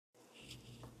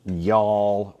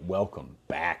Y'all, welcome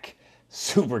back.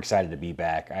 Super excited to be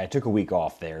back. I took a week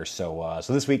off there, so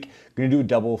this week I'm gonna do a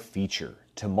double feature.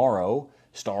 Tomorrow,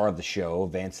 star of the show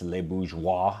Vance Le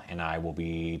Bourgeois and I will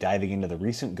be diving into the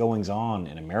recent goings on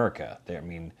in America. I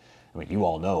mean, you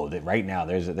all know that right now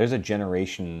there's a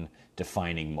generation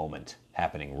defining moment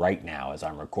happening right now as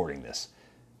I'm recording this.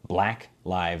 Black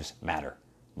Lives Matter.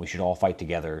 We should all fight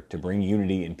together to bring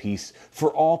unity and peace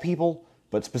for all people,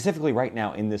 but specifically right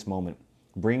now in this moment,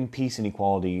 bring peace and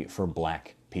equality for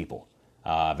black people.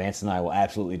 Vance and I will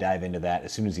absolutely dive into that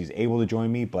as soon as he's able to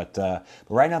join me, but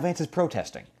right now Vance is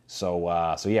protesting. So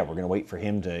yeah, we're going to wait for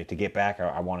him to get back.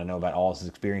 I want to know about all his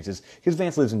experiences because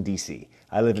Vance lives in D.C.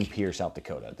 I live in Pierre, South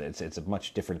Dakota. It's a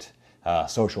much different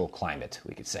social climate,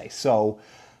 we could say. So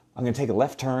I'm going to take a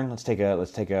left turn. Let's take a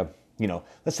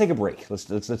break.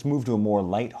 Let's move to a more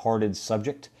light-hearted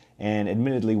subject, and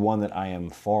admittedly one that I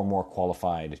am far more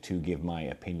qualified to give my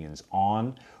opinions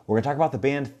on. We're gonna talk about the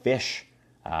band Phish.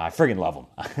 I friggin' love them.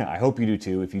 I hope you do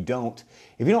too. If you don't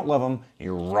love them,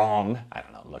 you're wrong. I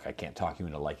don't know. Look, I can't talk you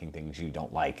into liking things you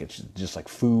don't like. It's just like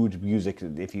food, music.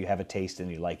 If you have a taste and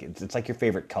you like it, it's like your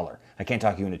favorite color. I can't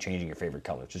talk you into changing your favorite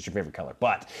color. It's just your favorite color.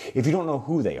 But if you don't know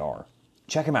who they are,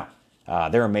 check them out.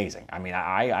 They're amazing. I mean,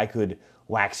 I could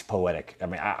wax poetic. I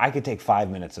mean, I could take 5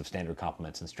 minutes of standard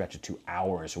compliments and stretch it to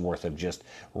hours worth of just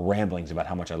ramblings about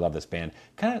how much I love this band.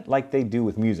 Kind of like they do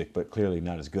with music, but clearly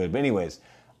not as good. But anyways,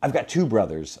 I've got two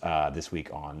brothers this week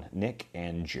on, Nick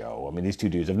and Joe. I mean, these two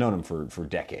dudes, I've known them for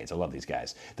decades. I love these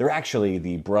guys. They're actually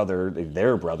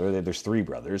their brother. There's three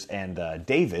brothers. And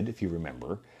David, if you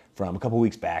remember, from a couple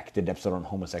weeks back, did an episode on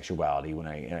homosexuality when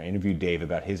I interviewed Dave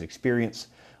about his experience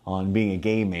on being a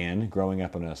gay man growing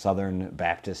up in a Southern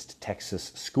Baptist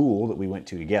Texas school that we went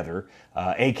to together,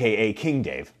 a.k.a. King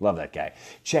Dave. Love that guy.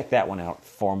 Check that one out.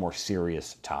 Far more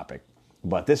serious topic.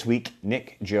 But this week,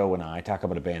 Nick, Joe, and I talk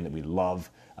about a band that we love.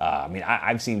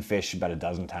 I've seen Phish about a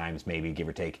dozen times, maybe, give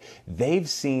or take. They've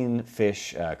seen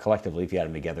Phish collectively, if you add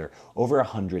them together, over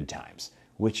 100 times,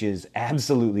 which is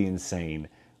absolutely insane.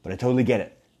 But I totally get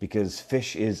it, because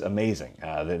Phish is amazing.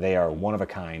 They are one of a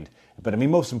kind. But I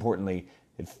mean, most importantly,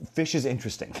 Phish is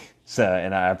interesting,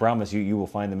 and I promise you will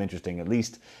find them interesting. At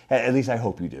least I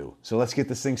hope you do. So let's get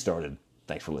this thing started.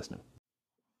 Thanks for listening.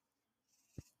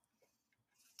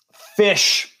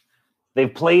 Phish.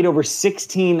 They've played over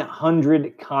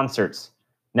 1,600 concerts.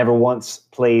 Never once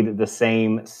played the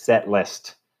same set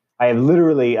list. I have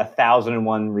literally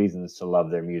 1,001 reasons to love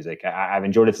their music. I've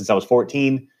enjoyed it since I was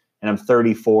 14, and I'm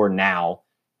 34 now.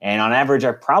 And on average,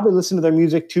 I probably listen to their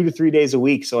music 2 to 3 days a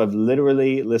week. So I've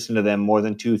literally listened to them more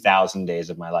than 2,000 days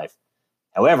of my life.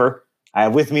 However, I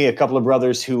have with me a couple of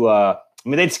brothers who,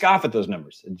 they'd scoff at those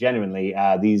numbers. Genuinely,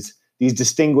 these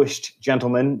distinguished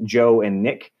gentlemen, Joe and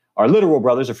Nick, are literal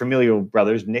brothers, or familial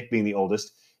brothers, Nick being the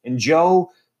oldest. And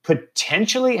Joe,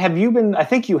 potentially, have you been a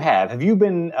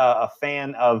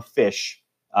fan of Phish?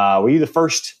 Were you the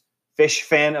first Phish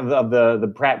fan of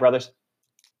the Pratt brothers?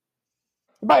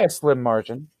 By a slim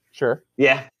margin, sure.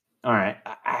 Yeah. All right.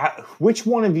 Which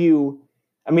one of you?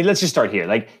 I mean, let's just start here.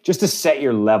 Like, just to set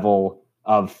your level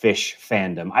of Phish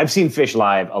fandom. I've seen Phish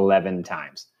live 11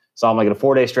 times. Saw them like at a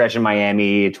 4-day stretch in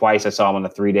Miami. Twice I saw them on the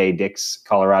 3-day Dix,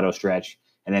 Colorado stretch,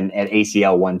 and then at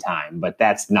ACL one time. But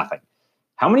that's nothing.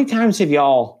 How many times have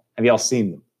y'all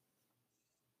seen them?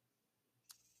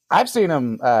 I've seen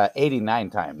them 89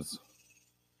 times.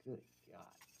 Good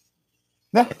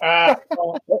God.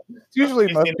 It's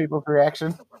usually most people's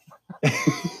reaction.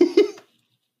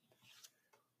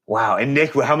 Wow. And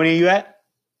Nick, how many are you at?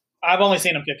 I've only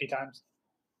seen him 50 times.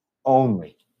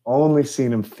 Only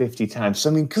seen him 50 times. So,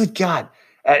 I mean, good God.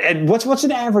 And what's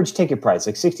an average ticket price?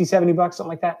 Like $60, $70, something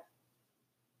like that?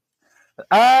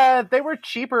 They were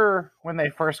cheaper when they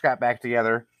first got back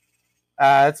together.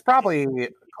 It's probably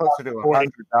closer to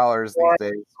 $100 these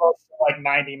days. Like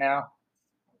 90 now.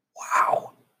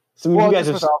 Wow. So you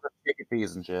guys with all the ticket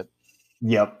fees and shit.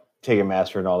 Yep,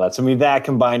 Ticketmaster and all that. So I mean, that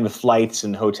combined with flights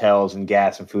and hotels and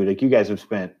gas and food, like you guys have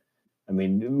spent, I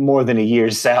mean, more than a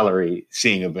year's salary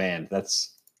seeing a band.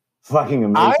 That's fucking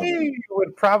amazing. I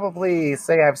would probably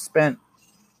say I've spent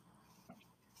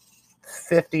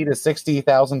 $50,000 to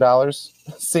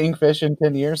 $60,000 seeing Phish in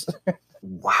 10 years.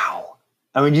 Wow.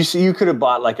 I mean, you could have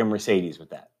bought like a Mercedes with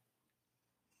that.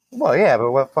 Well, yeah,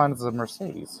 but what fun is a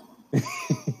Mercedes?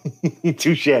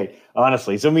 Touche,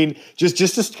 honestly. So I mean, just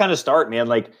to kind of start, man,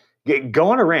 like go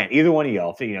on a rant. Either one of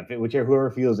y'all, whoever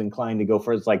feels inclined to go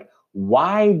first. Like,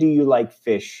 why do you like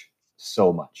Phish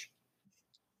so much?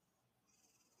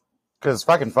 Because it's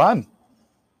fucking fun.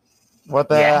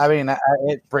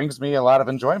 It brings me a lot of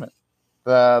enjoyment.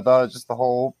 The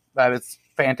whole that it's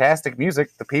fantastic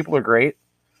music. The people are great.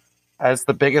 as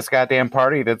the biggest goddamn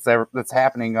party that's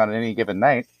happening on any given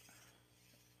night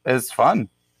is fun.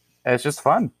 It's just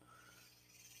fun.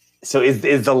 So is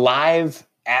the live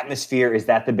atmosphere, is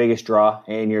that the biggest draw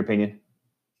in your opinion?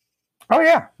 Oh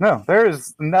yeah, no, there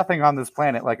is nothing on this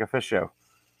planet like a Phish show.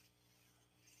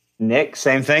 Nick,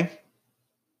 same thing?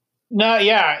 No,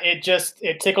 yeah, it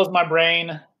tickles my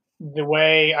brain the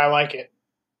way I like it.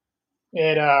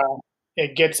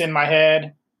 It gets in my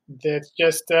head. It's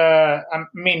just I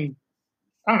mean,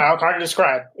 I don't know, it's hard to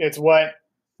describe. It's why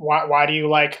do you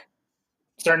like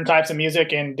certain types of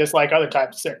music and dislike other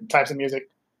certain types of music?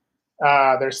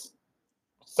 There's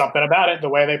something about it, the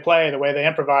way they play, the way they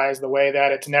improvise, the way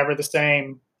that it's never the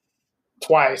same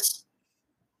twice.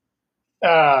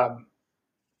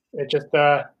 It just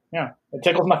it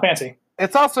tickles my fancy.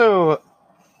 It's also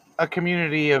a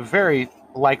community of very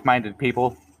like-minded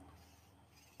people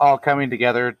all coming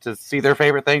together to see their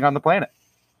favorite thing on the planet.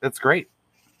 It's great.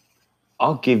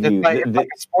 I'll give It's you like a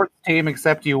sports team,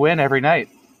 except you win every night.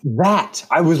 that.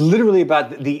 I was literally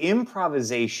about the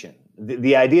improvisation,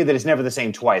 the idea that it's never the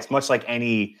same twice, much like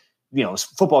any,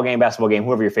 football game, basketball game,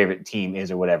 whoever your favorite team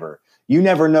is or whatever. You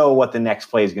never know what the next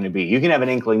play is going to be. You can have an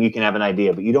inkling, you can have an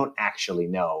idea, but you don't actually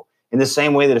know. In the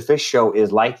same way that a Phish show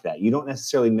is like that. You don't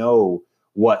necessarily know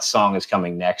what song is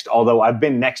coming next, although I've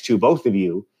been next to both of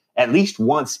you at least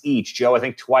once each, Joe, I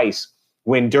think twice,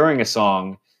 when during a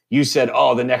song you said,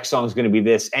 oh, the next song is going to be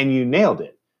this, and you nailed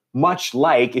it. Much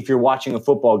like if you're watching a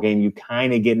football game, you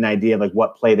kind of get an idea of like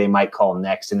what play they might call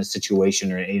next in a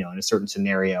situation or, in a certain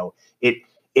scenario.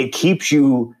 It keeps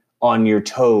you on your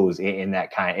toes in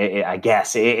that kind, I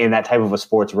guess, in that type of a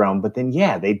sports realm. But then,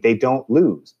 yeah, they don't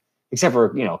lose, except for,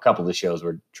 a couple of the shows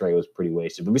where Trey was pretty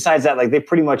wasted. But besides that, like they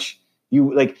pretty much,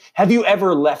 have you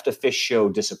ever left a Phish show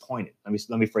disappointed?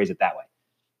 Let me phrase it that way.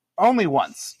 Only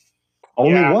once.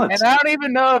 Only once. And I don't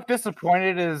even know if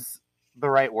disappointed is the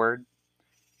right word.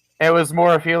 It was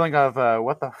more a feeling of,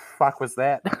 what the fuck was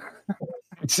that?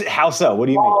 How so? What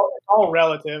do you mean? It's all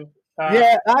relative.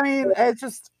 Yeah, I mean, it's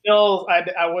just... Still,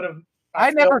 I would have... I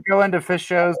never go into Phish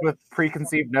shows with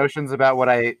preconceived notions about what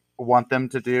I want them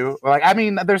to do. Like, I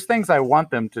mean, there's things I want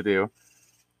them to do.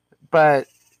 But,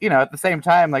 at the same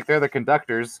time, like, they're the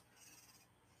conductors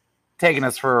taking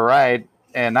us for a ride.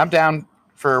 And I'm down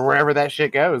for wherever that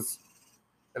shit goes.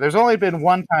 There's only been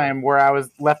one time where I was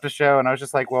left a show and I was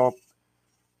just like, well,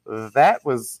 that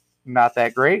was not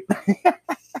that great.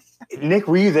 Nick,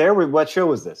 were you there? What show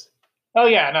was this? Oh,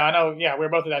 yeah. No, I know. Yeah, we were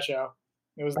both at that show.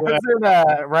 It was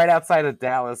right outside of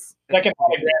Dallas. Second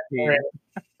Grand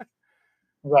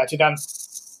Prix.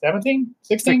 2017?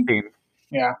 16?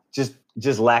 Yeah.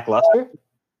 Just lackluster?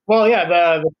 Well, yeah,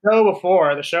 the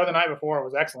show the night before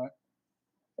was excellent.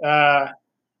 The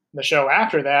show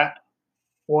after that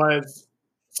was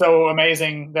so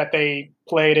amazing that they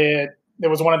played it. It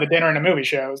was one of the dinner and a movie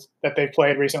shows that they've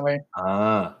played recently.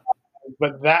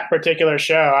 But that particular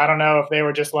show, I don't know if they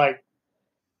were just like,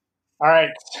 all right,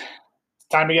 it's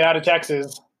time to get out of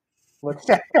Texas. Let's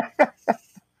get the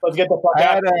fuck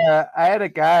out. I had a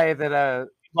guy that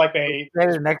like they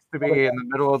standing next to me in the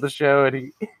middle of the show,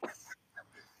 and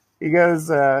he goes,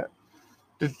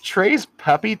 "Did Trey's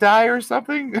puppy die or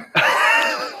something?"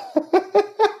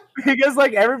 Because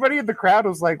like everybody in the crowd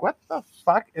was like, "What the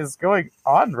fuck is going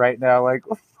on right now?" Like,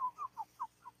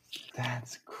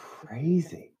 that's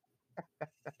crazy.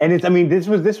 And this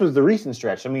was the recent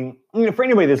stretch. I mean, for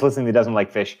anybody that's listening that doesn't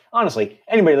like Phish, honestly,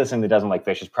 anybody listening that doesn't like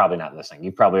Phish is probably not listening.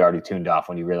 You probably already tuned off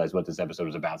when you realized what this episode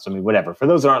was about. So, whatever. For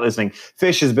those that aren't listening,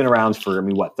 Phish has been around for,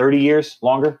 30 years?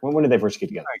 Longer? When did they first get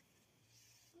together?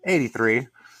 83.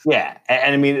 Yeah.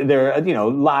 And they're,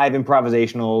 live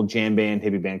improvisational jam band,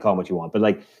 hippie band, call them what you want. But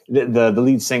like the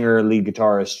lead singer, lead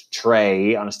guitarist,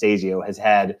 Trey Anastasio, has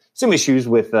had some issues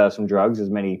with some drugs,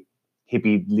 as many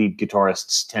hippie lead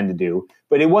guitarists tend to do,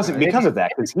 but it wasn't because of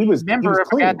that, because he was member of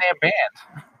a goddamn band.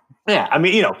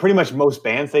 Yeah, pretty much most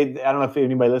bands. I don't know if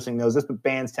anybody listening knows this, but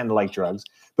bands tend to like drugs.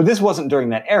 But this wasn't during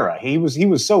that era. He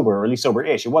was sober, or at least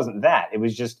sober-ish. It wasn't that. It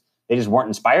was just they just weren't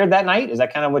inspired that night. Is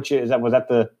that kind of was that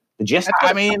the gist?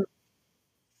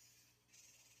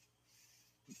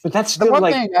 But that's still the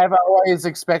one thing I've always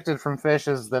expected from Phish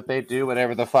is that they do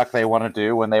whatever the fuck they want to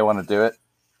do when they want to do it.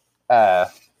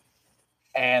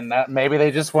 And that maybe they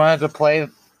just wanted to play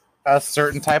a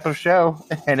certain type of show,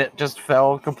 and it just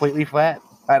fell completely flat.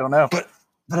 I don't know. But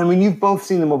you've both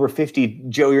seen them over 50.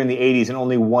 Joe, you're in the 80s, and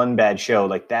only one bad show.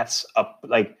 Like that's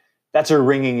a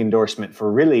ringing endorsement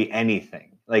for really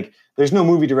anything. Like there's no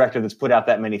movie director that's put out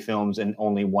that many films and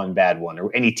only one bad one,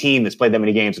 or any team that's played that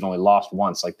many games and only lost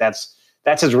once. Like that's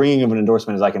as ringing of an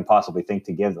endorsement as I can possibly think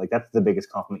to give. Like that's the biggest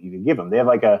compliment you could give them. They have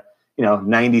like a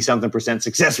 90-something%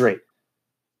 success rate.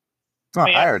 Oh,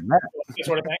 I heard that.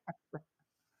 Sort of thing.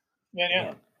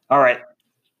 Yeah. All right.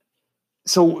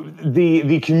 So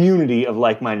the community of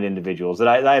like-minded individuals that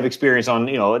I have experienced on,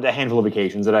 a handful of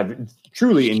occasions that I've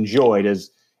truly enjoyed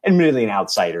as admittedly an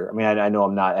outsider. I mean, I know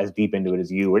I'm not as deep into it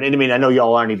as you. And I mean, I know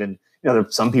y'all aren't even,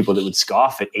 there's some people that would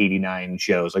scoff at 89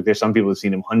 shows. Like there's some people who've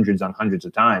seen them hundreds on hundreds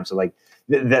of times. So like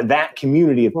that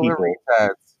community of people.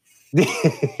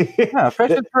 No,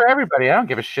 Fish is for everybody. I don't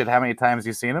give a shit how many times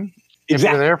you've seen them. Exactly. If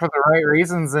you're there for the right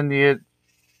reasons and you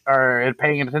are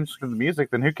paying attention to the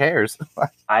music, then who cares?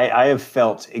 I have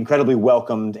felt incredibly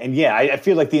welcomed. And yeah, I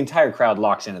feel like the entire crowd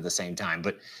locks in at the same time.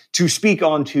 But to speak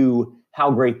on to how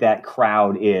great that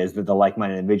crowd is, that the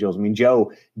like-minded individuals. I mean,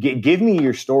 Joe, give me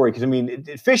your story. Because, I mean,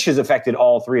 Fish has affected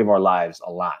all three of our lives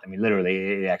a lot. I mean,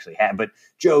 literally, it actually had. But,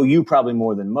 Joe, you probably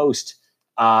more than most.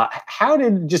 How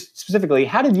did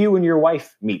you and your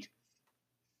wife meet?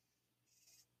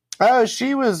 Oh,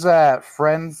 she was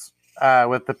friends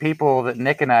with the people that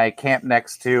Nick and I camped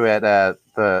next to at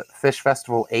the Fish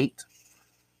Festival 8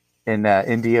 in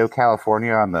Indio,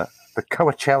 California on the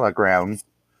Coachella grounds.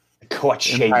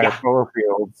 Coachella. Polo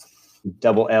fields.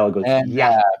 Double L goes, and,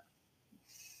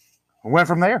 we went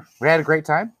from there. We had a great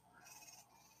time.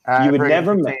 You would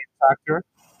never met. Talk to her.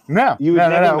 No. We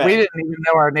didn't even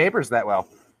know our neighbors that well.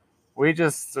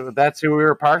 That's who we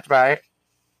were parked by.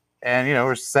 And,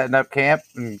 we're setting up camp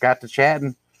and got to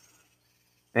chatting.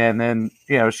 And then,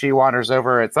 she wanders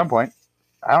over at some point.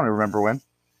 I don't even remember when.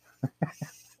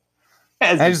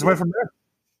 I just went from there.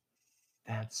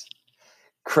 That's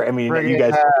crazy. I mean, you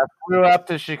guys flew up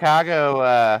to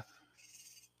Chicago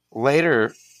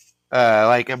later,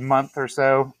 like a month or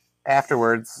so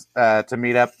afterwards, to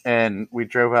meet up. And we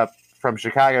drove up from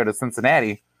Chicago to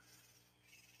Cincinnati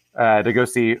to go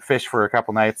see Fish for a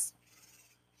couple nights.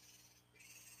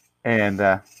 And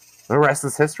the rest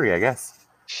is history, I guess.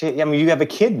 Shit, I mean, you have a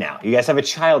kid now. You guys have a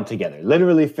child together.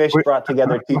 Literally, Fish brought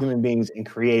together two human beings and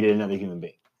created another human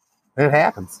being. It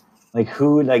happens.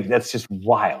 That's just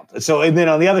wild. So, and then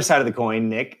on the other side of the coin,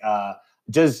 Nick,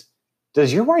 does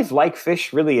your wife like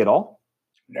Fish really at all?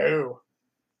 No.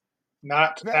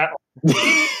 Not at all.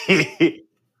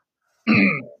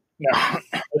 No.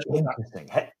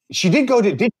 She did go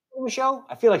to a show?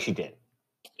 I feel like she did.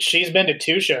 She's been to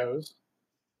 2 shows.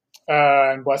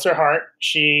 And bless her heart,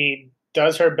 she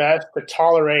does her best to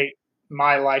tolerate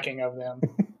my liking of them.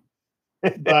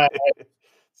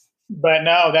 but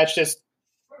no, that's just,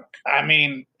 I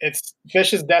mean,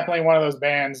 Fish is definitely one of those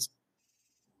bands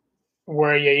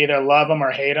where you either love them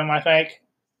or hate them, I think.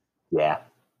 Yeah.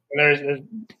 There's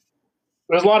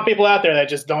a lot of people out there that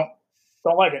just don't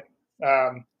like it.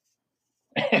 And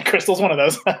Crystal's one of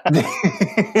those.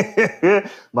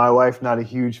 My wife, not a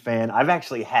huge fan. I've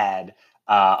actually had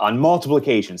on multiple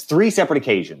occasions, 3 separate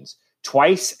occasions,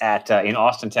 twice in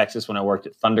Austin, Texas, when I worked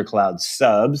at Thundercloud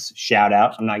Subs. Shout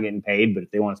out. I'm not getting paid, but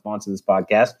if they want to sponsor this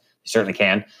podcast, they certainly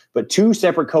can. But 2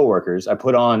 separate coworkers, I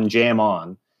put on Jam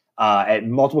On at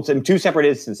in 2 separate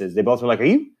instances. They both were like,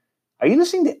 Are you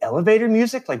listening to elevator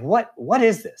music? Like, what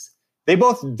is this? They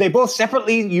both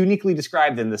separately, uniquely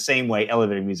described in the same way,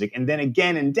 elevator music. And then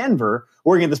again in Denver,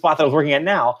 working at the spot that I was working at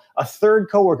now, a third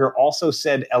coworker also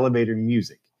said elevator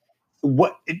music.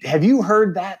 What have you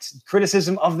heard that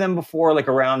criticism of them before, like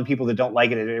around people that don't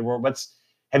like it?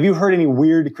 Have you heard any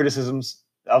weird criticisms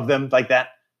of them like that?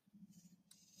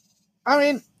 I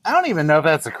mean, I don't even know if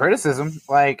that's a criticism.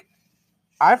 Like,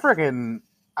 I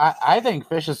think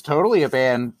Fish is totally a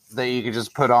band that you could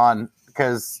just put on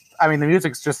because, I mean, the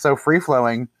music's just so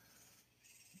free-flowing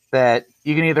that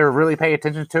you can either really pay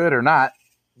attention to it or not,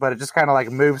 but it just kind of like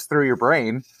moves through your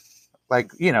brain.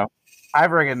 Like,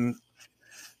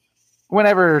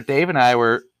 whenever Dave and I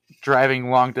were driving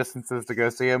long distances to go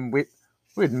see him,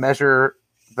 we'd measure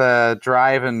the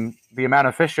drive and the amount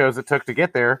of Fish shows it took to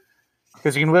get there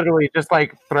because you can literally just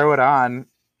like throw it on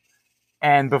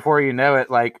and before you know it,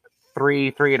 like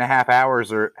 3.5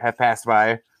 hours have passed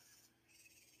by.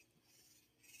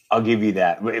 I'll give you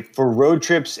that. For road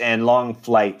trips and long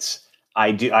flights,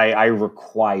 I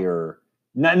require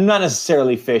not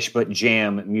necessarily Fish, but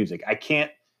jam music. I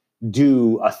can't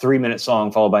do a 3-minute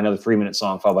song followed by another 3-minute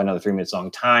song followed by another 3-minute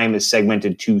song. Time is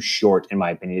segmented too short, in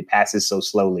my opinion. It passes so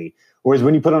slowly. Whereas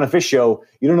when you put on a Fish show,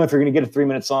 you don't know if you're going to get a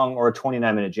 3-minute song or a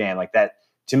 29-minute jam. Like that,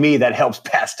 to me, that helps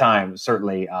pass time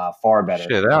certainly far better.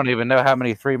 Shit, I don't even know how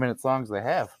many 3-minute songs they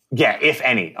have. Yeah, if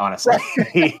any, honestly.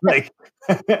 Like,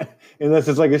 unless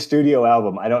it's like a studio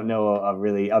album, I don't know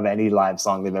of any live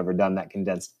song they've ever done that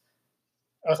condensed.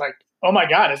 I was like, oh my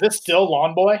God, is this still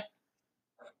Lawn Boy?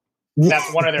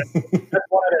 That's one of their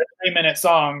 3-minute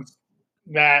songs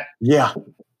that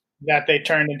they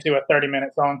turned into a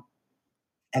 30-minute song.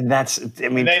 And that's, I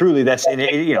mean, They- truly, that's, and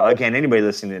you know, again, anybody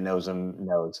listening that knows them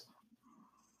knows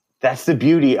that's the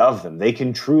beauty of them. They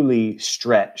can truly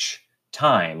stretch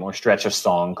time or stretch a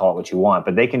song, call it what you want,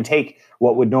 but they can take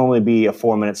what would normally be a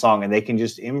 4-minute song and they can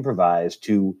just improvise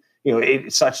to, you know,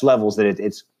 such levels that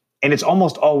it's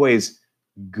almost always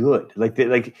good.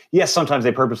 Like, yes, sometimes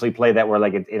they purposely play that where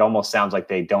like it almost sounds like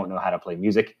they don't know how to play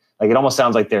music. Like it almost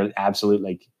sounds like they're absolute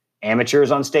like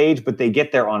amateurs on stage, but they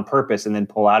get there on purpose and then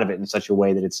pull out of it in such a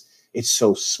way that it's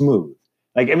so smooth.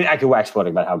 Like, I mean, I could wax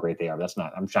poetic about how great they are. But that's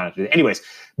not. I'm trying to do it. Anyways,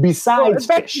 besides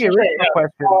back Fish, to your original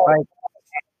question, like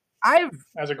I've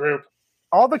as a group.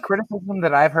 all the criticism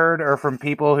that I've heard are from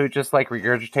people who just like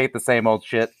regurgitate the same old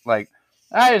shit. Like,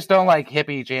 I just don't like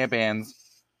hippie jam bands.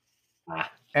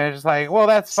 And it's just like, well,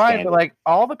 that's fine. Standard. But like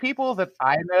all the people that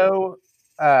I know,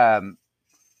 that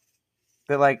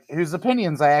like whose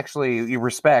opinions I actually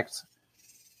respect,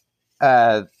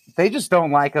 they just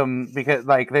don't like them because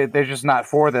like they're just not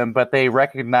for them. But they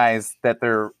recognize that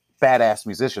they're badass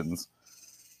musicians.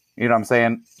 You know what I'm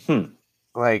saying?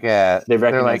 Like they're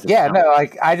like, yeah, no,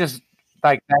 like I just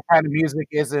like that kind of music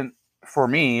isn't for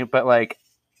me. But like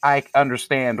I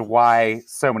understand why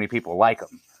so many people like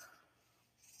them.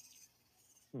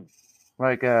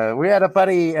 Like we had a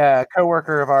buddy,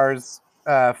 coworker of ours,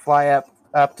 fly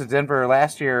up to Denver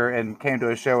last year and came to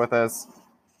a show with us,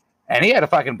 and he had a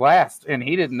fucking blast. And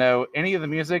he didn't know any of the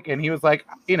music, and he was like,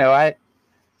 you know, I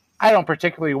don't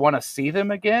particularly want to see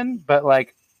them again, but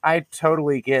like I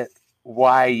totally get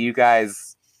why you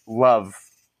guys love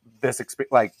this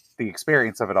like the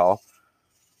experience of it all.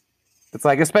 It's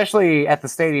like, especially at the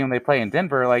stadium they play in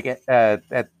Denver, like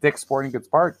at Dick's Sporting Goods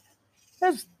Park,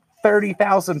 there's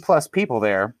 30,000 plus people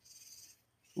there,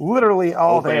 literally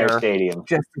all Open there air stadium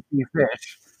just to see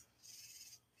Fish.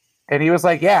 And he was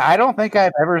like, yeah, I don't think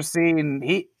I've ever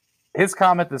seen his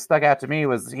comment that stuck out to me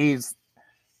was he's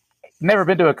never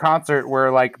been to a concert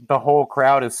where like the whole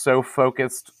crowd is so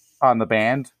focused on the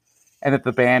band and that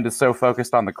the band is so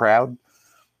focused on the crowd.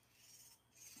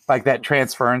 Like that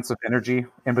transference of energy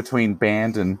in between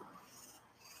band and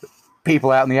people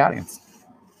out in the audience.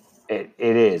 It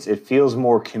is. It feels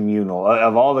more communal.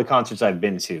 Of all the concerts I've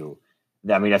been to,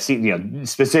 I mean, I've seen, you know,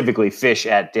 specifically Fish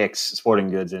at Dick's Sporting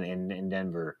Goods in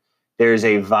Denver. There's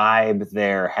a vibe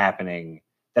there happening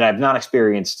that I've not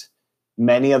experienced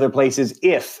many other places,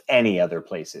 if any other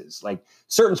places. Like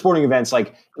certain sporting events,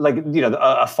 like you know,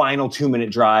 a final 2-minute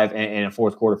drive in a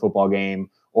fourth quarter football game,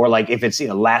 or like if it's, you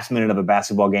know, last minute of a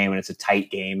basketball game and it's a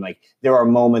tight game, like there are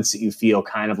moments that you feel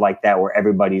kind of like that where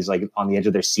everybody's like on the edge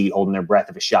of their seat holding their breath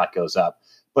if a shot goes up.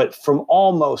 But from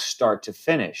almost start to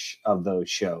finish of those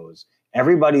shows,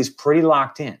 everybody's pretty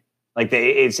locked in. Like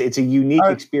it's a unique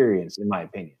experience, in my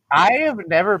opinion. I have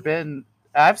never been.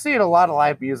 I've seen a lot of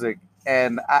live music,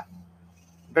 and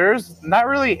there's not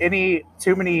really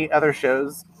too many other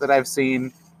shows that I've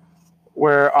seen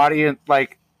where audience,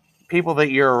 like people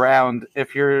that you're around,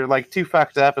 if you're like too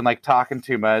fucked up and like talking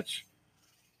too much,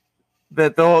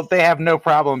 that they have no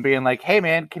problem being like, "Hey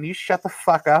man, can you shut the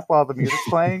fuck up while the music's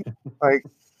playing?" Like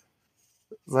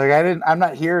I'm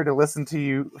not here to listen to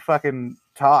you fucking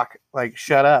talk. Like,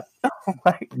 shut up.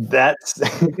 Like that's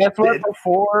what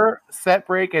before set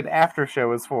break and after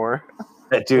show is for.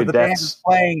 Dude, when the band is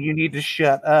playing, you need to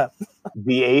shut up.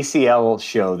 The ACL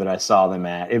show that I saw them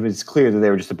at, it was clear that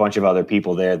there were just a bunch of other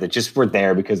people there that just were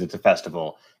there because it's a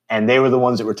festival. And they were the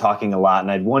ones that were talking a lot.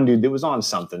 And I had one dude that was on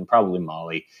something, probably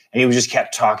Molly, and he was just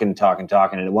kept talking.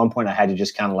 And at one point I had to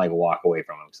just kind of like walk away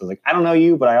from him. So I was like, I don't know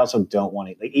you, but I also don't want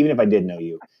to, like, even if I did know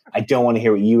you, I don't want to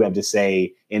hear what you have to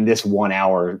say in this 1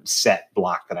 hour set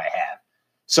block that I have.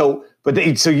 So that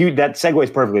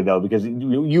segues perfectly though, because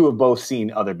you have both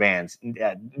seen other bands.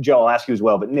 Joe, I'll ask you as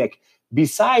well, but Nick,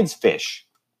 besides Fish,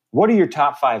 what are your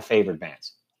top 5 favorite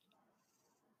bands?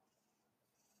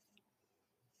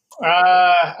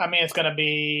 I mean, it's going to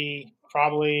be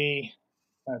probably,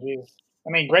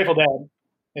 Grateful Dead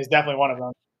is definitely one of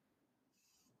them.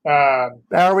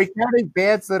 Are we counting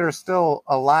bands that are still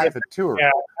alive and touring?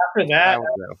 Yeah, after that,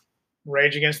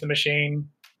 Rage Against the Machine,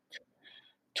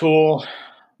 Tool,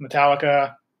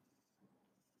 Metallica.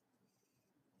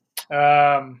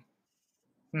 I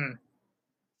don't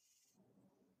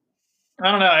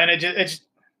know, and it's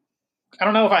I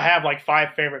don't know if I have like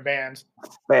 5 favorite bands.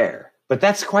 Fair, but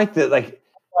that's quite the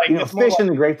you know, Fish and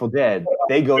the Grateful Dead,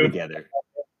 they go together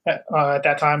at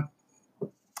that time.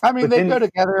 I mean, they go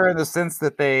together in the sense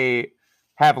that they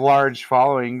have large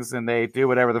followings and they do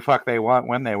whatever the fuck they want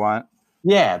when they want.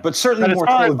 Yeah, but certainly more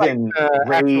so than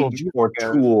Rage or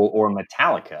Tool or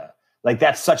Metallica. Like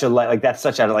that's such a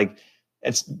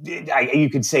you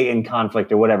could say in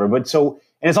conflict or whatever. But so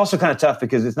And it's also kind of tough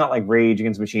because it's not like Rage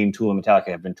Against the Machine, Tool, and Metallica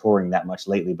have been touring that much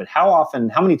lately. But how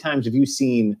many times have you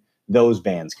seen those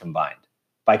bands combined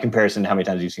by comparison to how many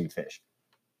times you've seen Phish?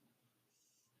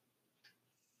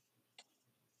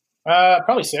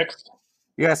 Probably 6.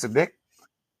 Yes, and Nick.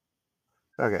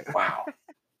 Okay. Wow.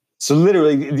 So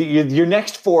literally, your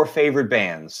next 4 favorite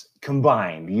bands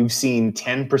combined, you've seen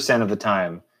 10% of the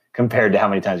time compared to how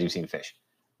many times you've seen Phish.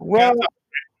 Well,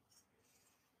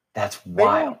 that's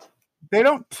wild. They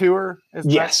don't tour as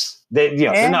much. Yes,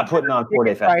 they're not putting on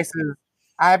 4-day festivals.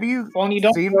 Have you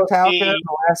seen Metallica in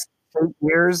the last 8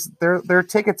 years? Their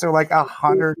tickets are like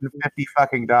 $150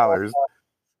 fucking dollars.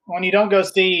 When you don't go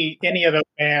see any of those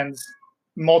bands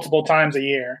multiple times a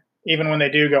year, even when they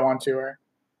do go on tour.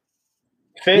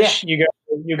 Phish, you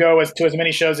go to as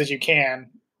many shows as you can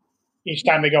each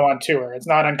time they go on tour. It's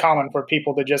not uncommon for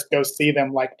people to just go see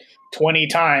them like 20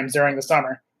 times during the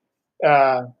summer.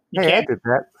 You can't do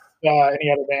that.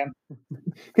 Any other band.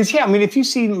 Because if you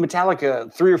see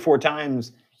Metallica 3 or 4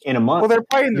 times in a month, well, they're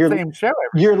playing the same show.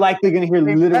 You're likely going to hear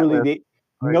literally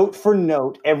note for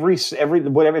note every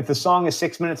whatever. If the song is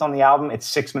 6 minutes on the album, it's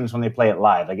 6 minutes when they play it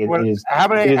live. Like it is. How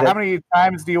many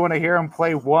times do you want to hear them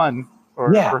play one?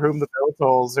 Or For Whom the Bell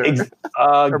Tolls, or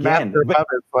Master of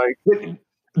Puppets,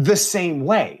 the same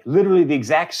way, literally the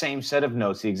exact same set of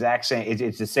notes, the exact same.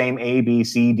 It's the same A, B,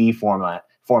 C, D format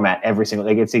every single.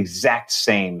 It's the exact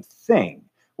same thing.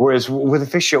 Whereas with a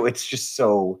Phish show, it's just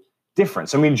so different.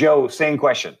 So Joe, same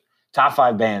question: top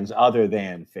 5 bands other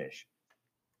than Phish.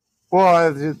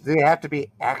 Well, do they have to be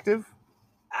active?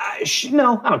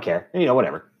 No, I don't care.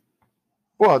 Whatever.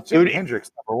 Well, Jimi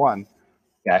Hendrix number 1.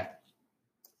 Okay.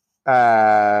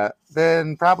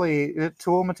 Then probably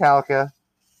Tool, Metallica.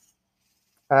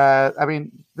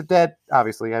 The Dead,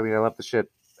 obviously. I love the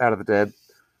shit out of the Dead.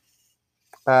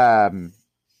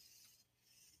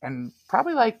 And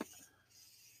probably I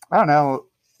don't know,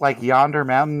 Yonder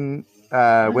Mountain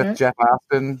with Jeff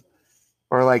Austin,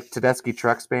 or Tedeschi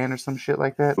Trucks Band or some shit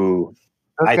like that. Ooh,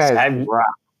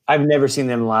 I've never seen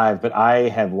them live, but I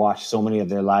have watched so many of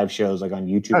their live shows on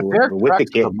YouTube with the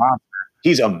kid.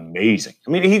 He's amazing.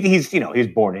 He's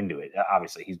born into it.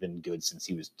 Obviously, he's been good since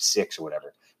he was 6 or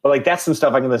whatever. But that's some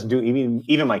stuff I can listen to.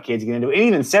 Even my kids get into it. And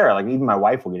even Sarah, even my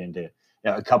wife will get into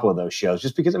a couple of those shows.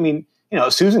 Just because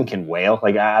Susan can wail.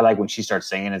 I like when she starts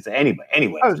singing. It's anyway.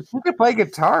 Oh, she can play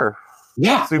guitar.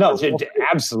 Yeah,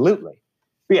 absolutely.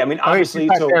 But yeah, obviously,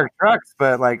 she's not Eric Trucks,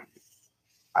 but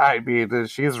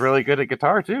she's really good at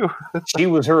guitar too. She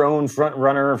was her own front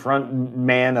runner, front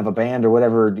man of a band or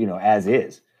whatever, as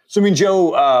is. So,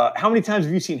 Joe, how many times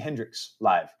have you seen Hendrix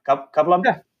live? Couple of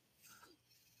them? Yeah.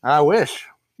 I wish.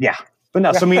 Yeah. But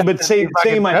no, but same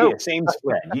idea, same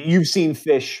spread. You've seen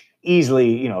Phish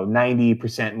easily,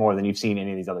 90% more than you've seen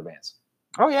any of these other bands.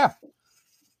 Oh, yeah.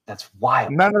 That's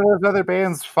wild. None of those other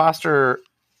bands foster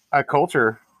a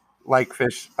culture like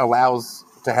Phish allows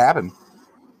to happen.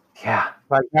 Yeah.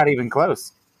 Not even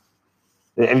close.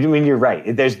 You're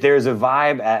right. There's a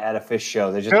vibe at a Phish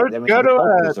show. There's just, go to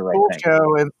a cool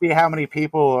show and see how many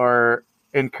people are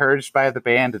encouraged by the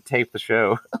band to tape the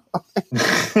show.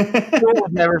 They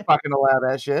would never fucking allow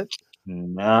that shit.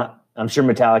 Nah, I'm sure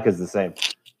Metallica's the same.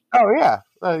 Oh yeah,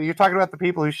 you're talking about the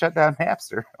people who shut down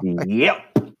Napster.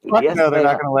 Yep. Yes, no, they're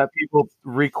not going to let people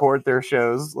record their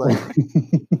shows.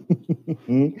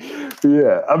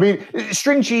 Yeah,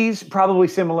 String Cheese, probably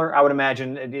similar, I would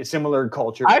imagine, a similar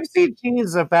culture. I've seen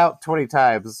Cheese about 20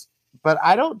 times, but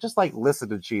I don't just listen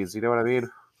to Cheese. You know what I mean?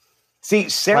 See,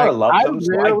 Sarah loves them,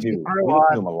 so I do. We listen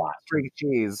to them a lot. String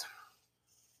Cheese.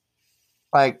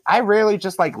 I rarely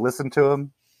just listen to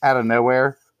them out of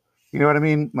nowhere. You know what I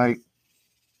mean?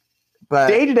 But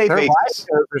day-to-day their basis, live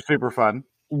shows are super fun.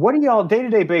 What do y'all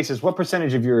day-to-day basis? What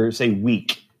percentage of your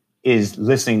week is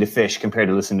listening to Phish compared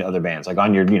to listening to other bands,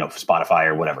 on your Spotify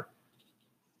or whatever?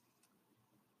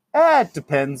 It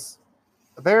depends.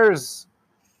 There's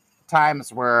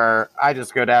times where I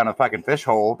just go down a fucking Phish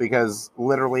hole because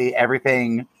literally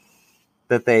everything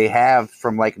that they have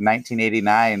from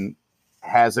 1989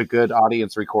 has a good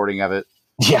audience recording of it.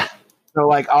 Yeah. So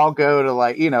I'll go to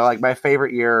my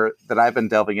favorite year that I've been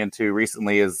delving into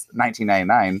recently is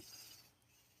 1999.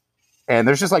 And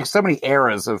there's just so many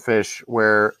eras of Phish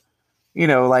where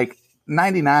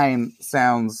 99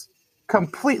 sounds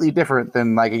completely different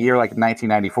than a year like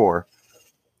 1994.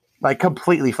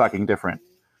 Completely fucking different.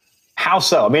 How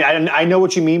so? I know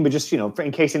what you mean, but just,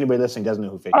 in case anybody listening doesn't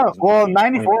know who Phish is. Oh, well,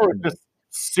 94 was just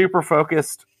super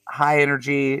focused, high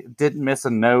energy, didn't miss a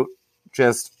note,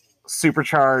 just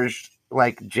supercharged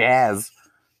jazz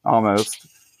almost.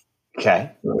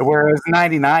 Okay. Whereas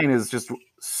 99 is just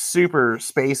super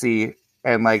spacey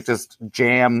and just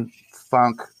jam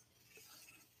funk,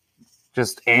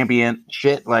 just ambient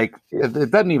shit. Like it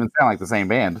doesn't even sound like the same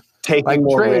band. Taking Like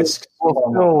more Trey risks.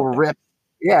 will still rip.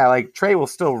 Yeah, like Trey will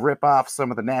still rip off some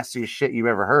of the nastiest shit you've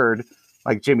ever heard,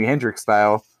 like Jimi Hendrix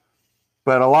style.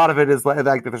 But a lot of it is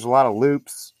like there's a lot of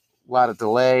loops, a lot of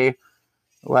delay.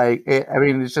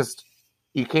 It's just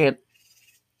you can't.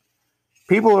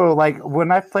 People are like,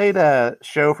 when I've played a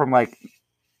show from like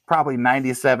probably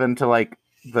 97 to like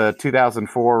the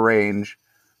 2004 range,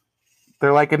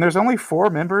 they're like, and there's only 4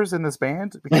 members in this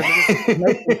band because it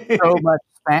makes so much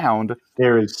sound.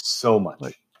 There is so much.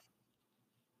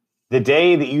 The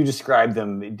day that you described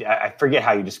them, I forget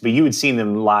how but you had seen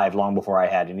them live long before I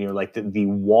had, and you were like the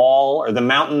wall or the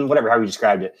mountain, whatever, how you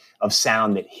described it, of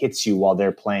sound that hits you while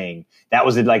they're playing. That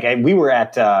was it. Like we were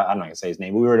at, I'm not gonna say his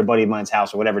name, but we were at a buddy of mine's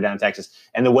house or whatever down in Texas,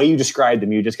 and the way you described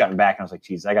them, you had just gotten back, and I was like,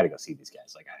 geez, I got to go see these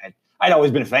guys. Like I'd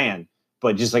always been a fan,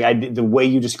 but just like the way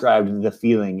you described the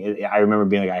feeling, I remember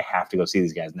being like, I have to go see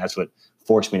these guys, and that's what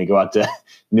forced me to go out to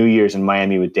New Year's in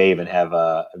Miami with Dave and have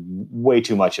way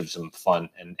too much of some fun.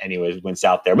 And anyways, went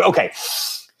out there. But okay,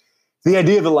 the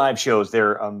idea of the live shows,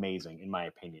 they're amazing in my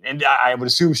opinion. And I would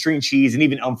assume String Cheese and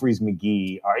even Humphreys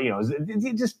McGee are,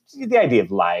 just the idea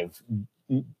of live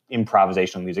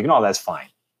improvisational music and all that's fine.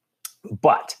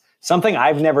 But something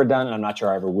I've never done, and I'm not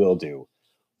sure I ever will do.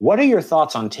 What are your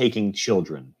thoughts on taking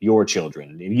your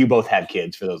children? You both have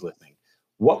kids, for those listening.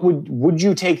 What would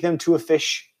you take them to a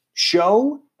Phish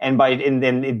show, and by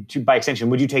extension,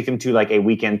 would you take them to like a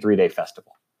weekend 3-day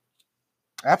festival?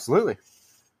 Absolutely.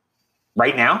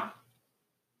 Right now?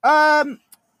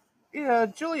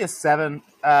 Julia's 7.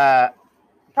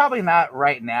 Probably not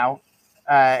right now.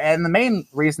 And the main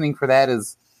reasoning for that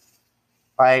is,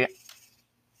 I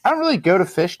don't really go to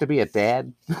Phish to be a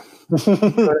dad.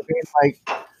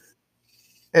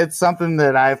 It's something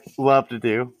that I love to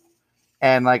do.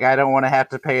 And I don't want to have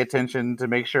to pay attention to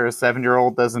make sure a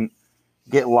 7-year-old doesn't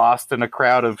get lost in a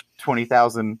crowd of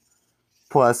 20,000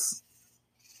 plus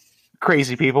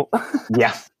crazy people.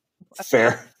 Yeah,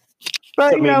 fair.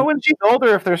 But when she's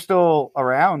older, if they're still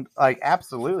around,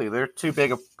 absolutely, they're too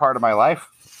big a part of my life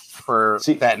for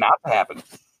that not to happen.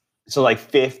 So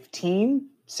 15,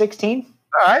 16?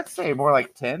 I'd say more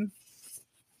like 10.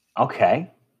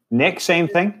 Okay. Nick, same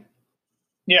thing?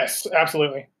 Yes,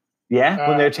 absolutely. Yeah,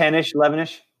 when they're 10-ish,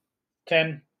 11-ish?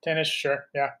 10-ish, sure,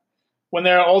 yeah. When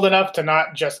they're old enough to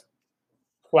not just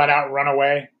flat out run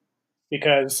away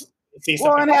because you see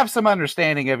something. Well, and have some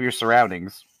understanding of your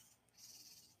surroundings.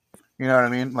 You know what I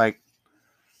mean?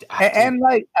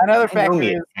 Another factor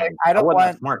is I don't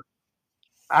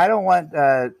want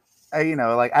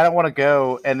to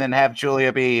go and then have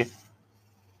Julia be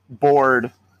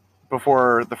bored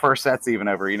before the first set's even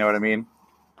over. You know what I mean?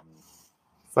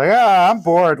 It's like, I'm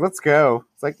bored. Let's go.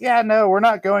 It's like, yeah, no, we're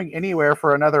not going anywhere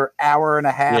for another hour and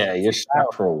a half. Yeah, you're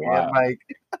stuck for a while.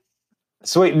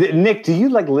 So wait, Nick, do you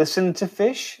listen to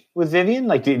Phish with Vivian?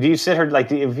 Do you sit her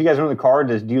if you guys are in the car,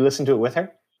 do you listen to it with her?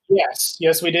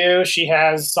 Yes, we do. She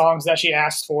has songs that she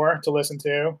asks for to listen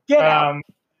to.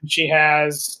 She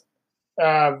has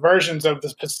versions of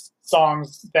the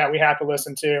songs that we have to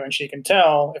listen to, and she can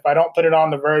tell if I don't put it on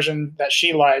the version that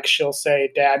she likes, she'll say,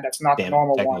 "Dad, that's not the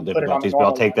normal one." Put it on the normal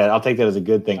I'll take that. I'll take that as a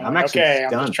good thing. I'm actually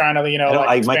stunned. I'm just trying to,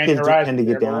 my kids tend to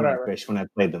get down on Phish when I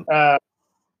played them.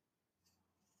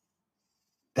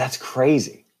 That's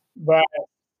crazy. But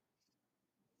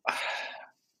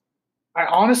I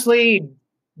honestly,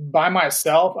 by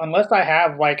myself, unless I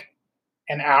have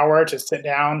an hour to sit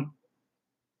down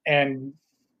and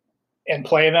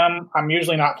play them, I'm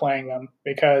usually not playing them,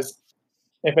 because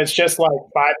if it's just 5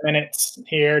 minutes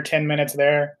here, 10 minutes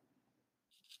there,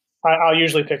 I'll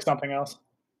usually pick something else.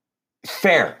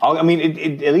 Fair. At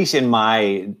least in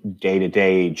my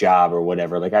day-to-day job or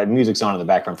whatever, music's on in the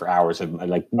background for hours of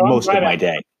most of my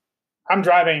day. I'm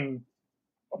driving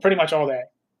pretty much all day.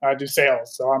 I do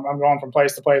sales, so I'm going from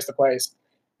place to place to place.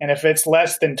 And if it's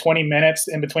less than 20 minutes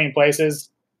in between places,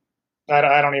 I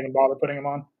don't even bother putting them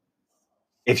on.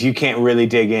 If you can't really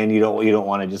dig in, you don't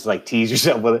want to just tease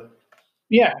yourself with it.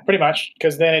 Yeah, pretty much,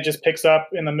 because then it just picks up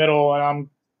in the middle, and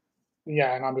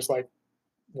I'm just like,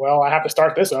 well, I have to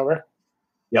start this over.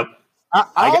 Yep.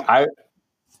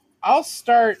 I'll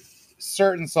start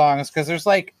certain songs because there's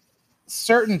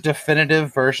certain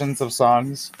definitive versions of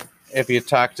songs. If you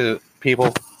talk to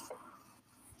people,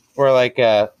 or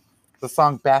the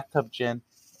song "Bathtub Gin,"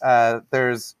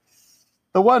 there's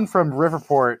the one from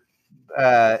Riverport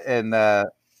in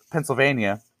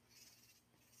Pennsylvania.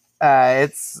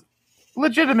 It's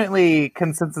legitimately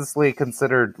consensusly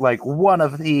considered one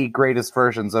of the greatest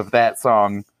versions of that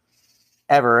song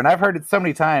ever, and I've heard it so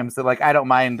many times that I don't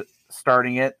mind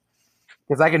starting it,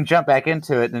 because I can jump back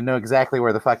into it and know exactly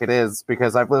where the fuck it is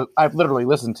because I've literally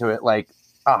listened to it like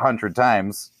 100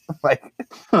 times. Like,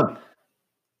 Huh.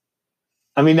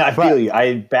 I mean, I feel you.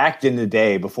 I backed in the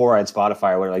day before I had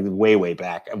Spotify, or like way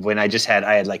back when I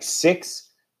had like 6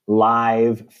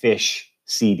 live Phish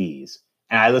CDs,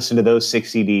 and I listened to those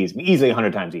 6 CDs easily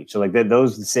 100 times each. So like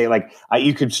those say like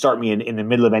you could start me in the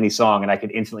middle of any song, and I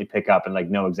could instantly pick up and like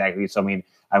know exactly. So I mean,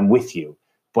 I'm with you,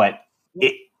 but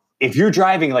if you're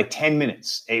driving like 10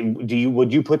 minutes, would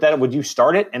you put that? Would you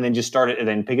start it and then just start it and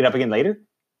then pick it up again later?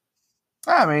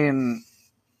 I mean,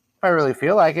 I really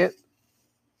feel like it.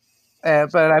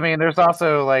 But I mean, there's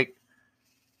also like,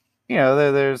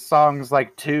 there's songs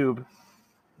like Tube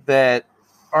that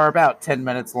are about 10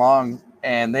 minutes long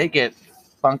and they get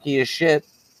funky as shit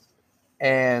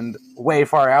and way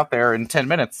far out there in 10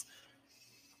 minutes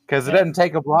because it doesn't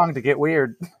take them long to get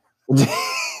weird. They'll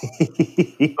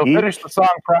finish the song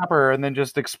proper and then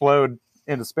just explode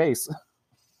into space.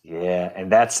 Yeah,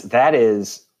 and that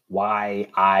is why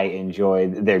I enjoy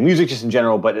their music just in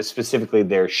general, but specifically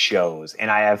their shows. And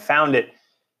I have found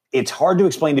it's hard to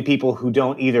explain to people who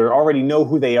don't either already know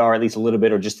who they are at least a little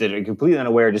bit or just that are completely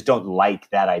unaware, just don't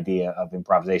like that idea of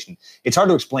improvisation. It's hard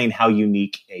to explain how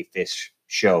unique a Phish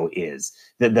show is.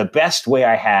 The best way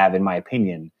I have, in my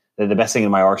opinion, the best thing in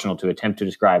my arsenal to attempt to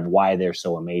describe why they're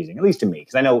so amazing, at least to me,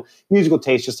 because I know musical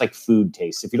taste, just like food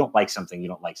taste. If you don't like something, you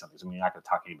don't like something. So I mean, you're not going to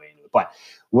talk anybody into it. But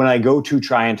when I go to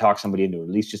try and talk somebody into it, at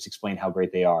least just explain how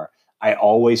great they are, I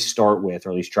always start with,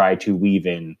 or at least try to weave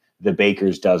in, the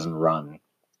Baker's Dozen run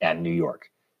at New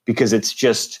York, because it's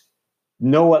just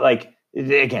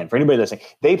again, for anybody listening,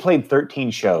 they played 13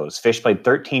 shows. Phish played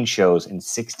 13 shows in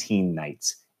 16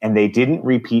 nights. And they didn't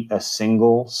repeat a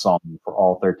single song for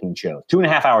all 13 shows.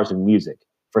 2.5 hours of music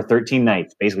for 13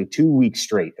 nights, basically 2 weeks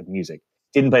straight of music.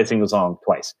 Didn't play a single song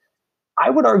twice. I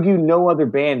would argue no other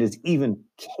band is even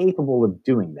capable of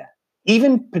doing that.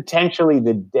 Even potentially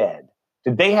the Dead.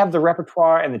 Did they have the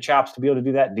repertoire and the chops to be able to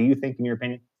do that, do you think, in your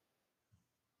opinion?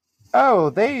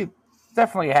 Oh, they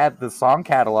definitely had the song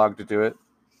catalog to do it.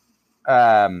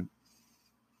 But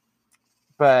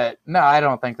no, I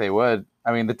don't think they would.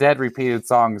 I mean, the Dead repeated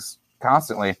songs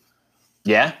constantly.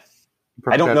 Yeah,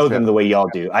 I don't know them the way y'all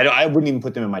do. I wouldn't even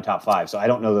put them in my top 5, so I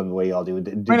don't know them the way y'all do. I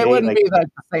mean, it wouldn't be like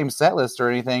the same set list or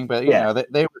anything, but you know,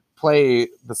 they would play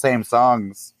the same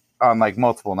songs on like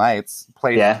multiple nights,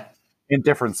 played in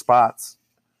different spots.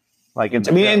 Like, and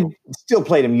still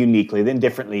played them uniquely, then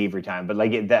differently every time. But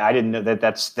like, I didn't know that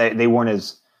they weren't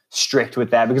as strict with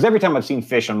that, because every time I've seen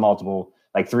Phish on multiple,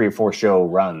 like 3 or 4 show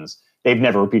runs, they've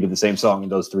never repeated the same song in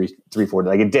those 3-4.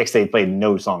 Like at Dick's, they played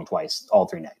no song twice all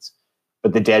 3 nights.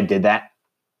 But the Dead did that.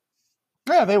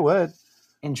 Yeah, they would.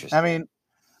 Interesting. I mean,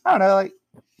 I don't know. Like,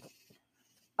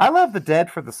 I love the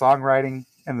Dead for the songwriting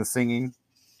and the singing,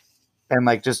 and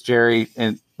like just Jerry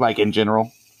and like in general.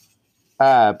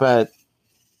 But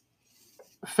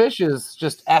Phish is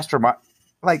just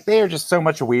like they are just so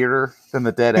much weirder than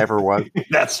the Dead ever was.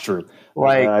 That's true.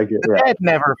 Like the Dead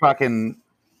never fucking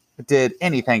did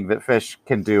anything that Phish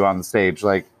can do on the stage.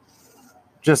 Like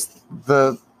just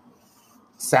the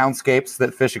soundscapes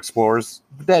that Phish explores,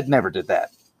 the Dead never did that.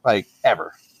 Like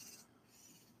ever.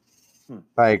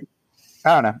 Like,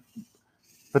 I don't know.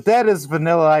 The Dead is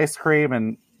vanilla ice cream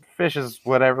and Phish is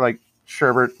whatever, like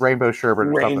sherbet, rainbow sherbet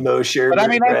or something. Rainbow sherbet. But I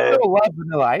mean, I still love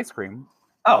vanilla ice cream.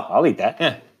 Oh, I'll eat that.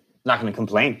 Yeah. Not going to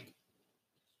complain.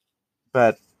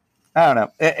 But I don't know.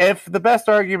 If the best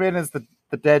argument is the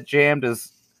Dead jammed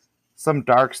is some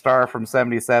Dark Star from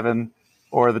 77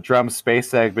 or the drum space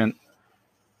segment,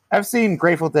 I've seen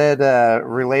Grateful Dead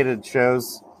related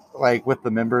shows like with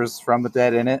the members from the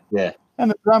Dead in it. Yeah. And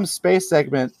the drum space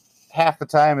segment half the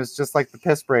time is just like the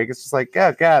piss break. It's just like,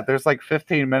 oh God, there's like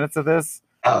 15 minutes of this.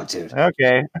 Oh, dude.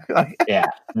 Okay. Yeah.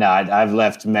 No, I've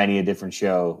left many a different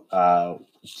show. I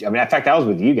mean, in fact, I was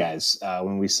with you guys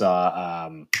when we saw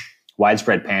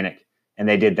Widespread Panic, and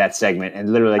they did that segment,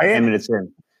 and literally like 10 minutes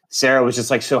in, Sarah was just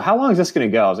like, so how long is this going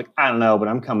to go? I was like, I don't know, but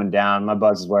I'm coming down. My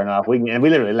buzz is wearing off. And we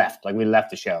literally left. Like, we left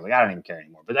the show. Like, I don't even care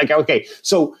anymore. But like, okay,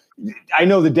 so I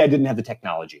know the Dead didn't have the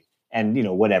technology and, you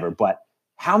know, whatever, but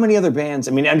how many other bands?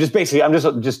 I mean, I'm just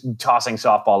tossing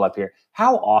softball up here.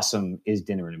 How awesome is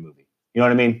Dinner and a Movie? You know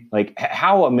what I mean? Like,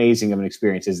 how amazing of an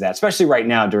experience is that? Especially right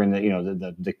now during the, you know,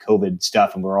 the COVID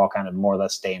stuff, and we're all kind of more or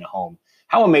less staying at home.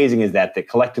 How amazing is that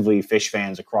collectively Phish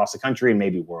fans across the country and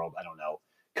maybe world, I don't know,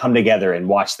 come together and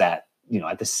watch that, you know,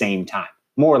 at the same time,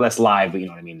 more or less live, but you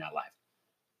know what I mean, not live.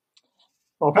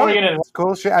 Well, before we get into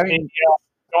cool shit, I mean, you know,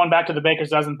 going back to the Baker's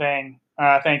Dozen thing,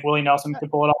 I think Willie Nelson could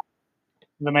pull it off.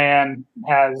 The man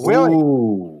has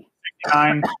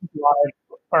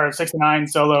 69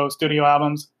 solo studio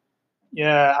albums.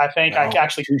 Yeah, I think I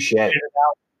actually touche. figured it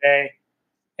out today.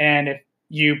 And if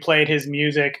you played his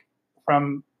music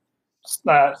from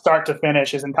start to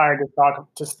finish, his entire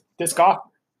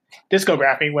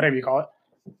discography, whatever you call it,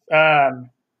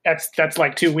 that's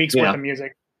like 2 weeks worth of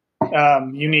music.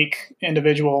 Unique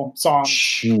individual songs.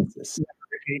 Jesus.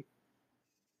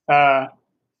 So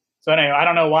anyway, I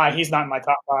don't know why he's not in my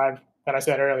top 5 that I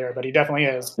said earlier, but he definitely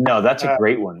is. No, that's a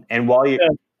great one. And while you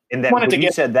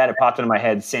said that, it popped into my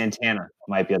head. Santana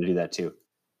might be able to do that too.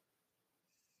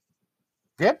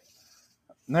 Yep.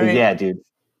 Yeah, dude.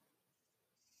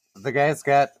 The guy's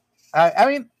got. I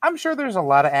mean, I'm sure there's a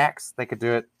lot of acts that could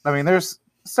do it. I mean, there's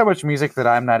so much music that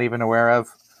I'm not even aware of.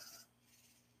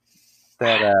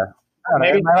 That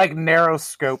maybe my like narrow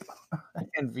scope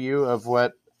and view of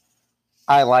what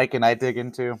I like and I dig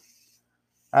into.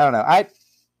 I don't know. I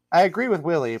agree with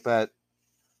Willie, but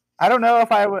I don't know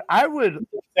if I would. I would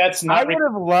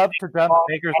have loved to done the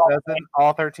Baker's Dozen,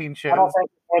 all 13 shows.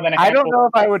 I don't know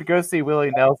if I would go see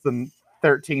Willie Nelson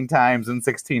 13 times in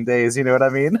 16 days. You know what I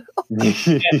mean?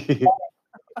 Playing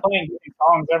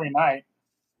songs every night.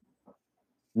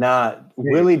 Nah,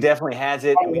 Willie definitely has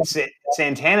it. I mean,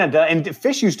 Santana does, and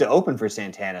Fish used to open for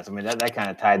Santana. So I mean, that kind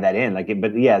of tied that in.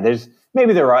 But yeah,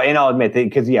 there are, and I'll admit that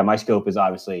because my scope is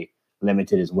obviously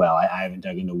limited as well. I haven't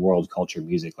dug into world culture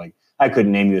music. Like I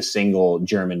couldn't name you a single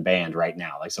German band right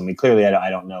now. Like, so I mean, clearly I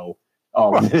don't know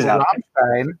all of this out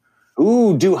there.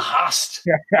 Ooh, Du hast.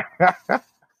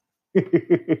 But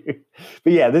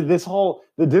yeah, this whole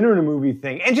the dinner and a movie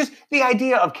thing, and just the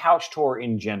idea of couch tour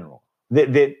in general.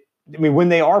 That I mean, when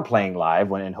they are playing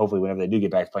live, and hopefully whenever they do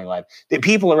get back to playing live, that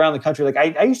people around the country, like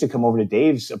I used to come over to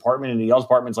Dave's apartment and to y'all's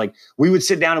apartments, like we would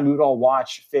sit down and we would all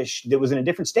watch Fish that was in a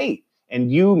different state.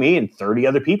 And you, me, and 30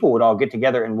 other people would all get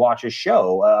together and watch a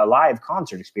show, a live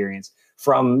concert experience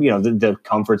from, the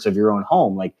comforts of your own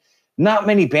home. Like not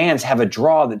many bands have a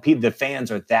draw that the fans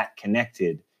are that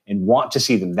connected and want to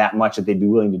see them that much that they'd be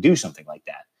willing to do something like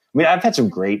that. I mean, I've had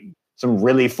some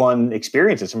really fun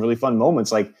experiences, some really fun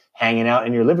moments, like hanging out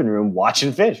in your living room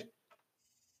watching Fish.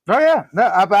 Oh yeah, no,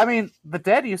 I mean the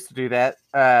Dead used to do that.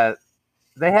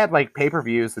 They had like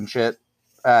pay-per-views and shit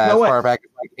as far back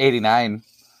as like '89.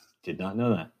 Did not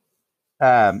know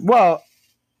that. Well,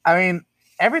 I mean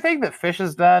everything that Fish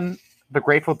has done, the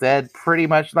Grateful Dead, pretty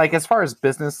much like as far as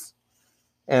business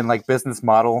and like business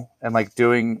model and like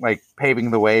doing like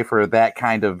paving the way for that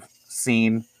kind of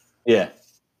scene. Yeah.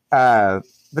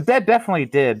 The Dead definitely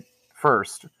did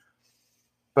first,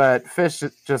 but Fish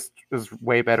just was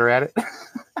way better at it.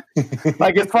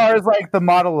 Like as far as like the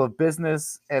model of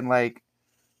business and like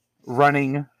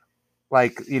running,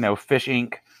 like Fish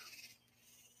Inc.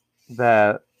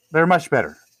 They're much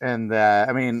better, and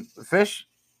I mean Fish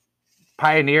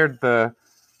pioneered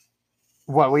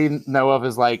what we know of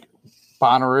as like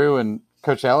Bonnaroo and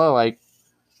Coachella. Like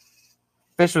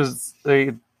Fish was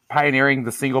pioneering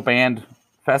the single band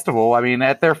festival. I mean,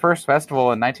 at their first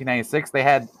festival in 1996, they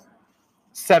had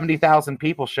 70,000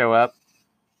 people show up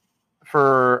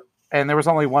and there was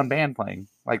only one band playing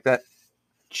like that.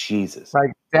 Jesus.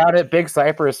 Like down at Big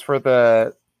Cypress for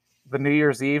the New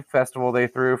Year's Eve festival they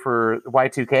threw for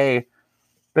Y2K,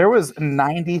 there was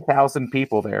 90,000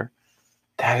 people there.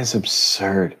 That is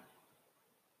absurd.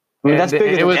 I mean, that's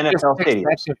bigger than NFL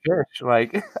stadiums.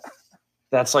 Like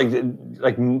that's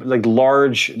like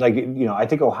large, I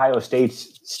think Ohio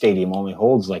State's stadium only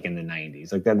holds like in the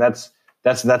 90s. Like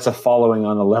that's a following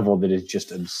on a level that is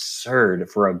just absurd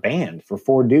for a band, for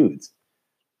 4 dudes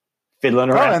fiddling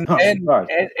around. And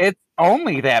it's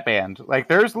only that band. Like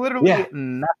there's literally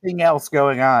nothing else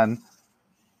going on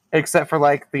except for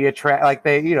like they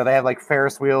have like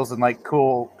Ferris wheels and like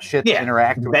cool shit to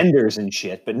interact with. Vendors and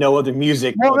shit, but no other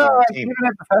music. No, like, even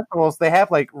at the festivals, they have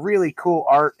like really cool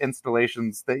art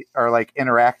installations that are like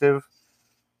interactive.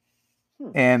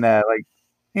 And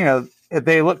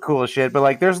they look cool as shit, but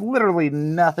like there's literally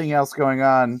nothing else going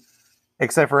on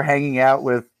except for hanging out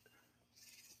with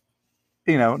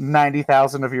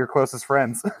 90,000 of your closest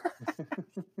friends.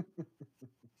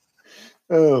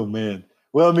 Oh man.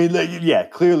 Well, I mean,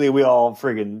 clearly we all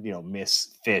friggin',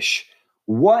 miss Fish.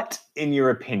 What, in your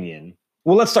opinion?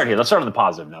 Well, let's start here. Let's start on the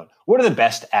positive note. What are the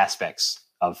best aspects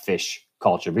of Fish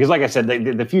culture? Because like I said,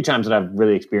 the few times that I've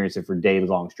really experienced it for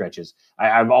day-long stretches,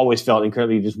 I've always felt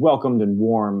incredibly just welcomed and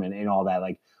warm and all that.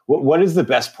 Like, what is the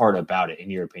best part about it, in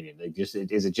your opinion? Like, is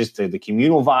it just the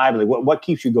communal vibe? Like, what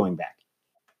keeps you going back?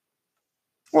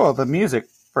 Well, the music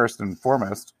first and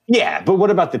foremost. Yeah, but what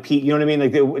about the people? You know what I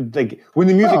mean? Like when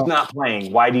the music's not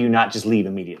playing, why do you not just leave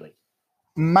immediately?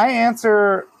 My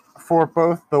answer for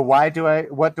both the what do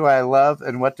I love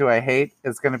and what do I hate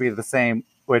is going to be the same,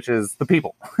 which is the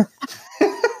people.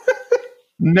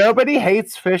 Nobody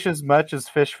hates fish as much as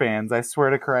fish fans. I swear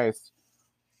to Christ.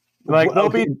 Like Well,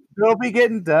 they'll be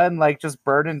getting done like just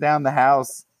burning down the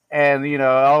house, and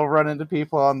I'll run into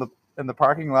people in the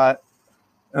parking lot,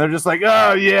 and they're just like,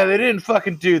 "Oh yeah, they didn't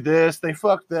fucking do this. They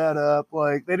fucked that up.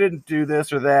 Like they didn't do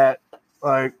this or that.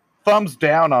 Like thumbs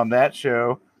down on that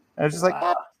show." And it's just like,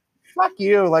 wow. "Fuck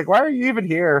you. Like why are you even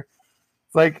here?"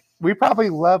 It's like we probably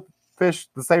love fish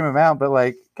the same amount, but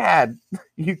like, God,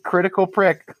 you critical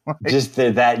prick. Like, Just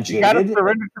that you gotta jaded.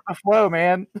 surrender to the flow,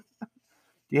 man.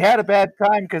 You had a bad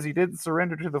time because you didn't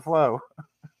surrender to the flow.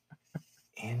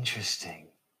 Interesting.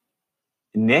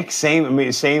 Nick, same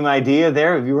idea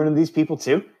there. Have you run into these people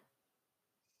too?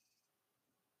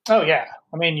 Oh yeah,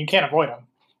 I mean you can't avoid them.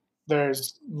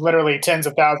 There's literally tens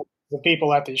of thousands of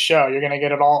people at the show. You're going to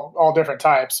get it all different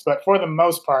types, but for the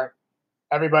most part,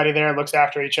 everybody there looks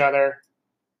after each other.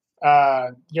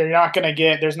 You're not going to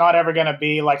get. There's not ever going to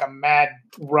be like a mad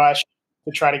rush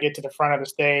to try to get to the front of the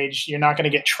stage. You're not going to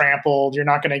get trampled. You're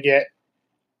not going to get,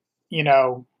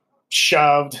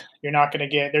 shoved. You're not going to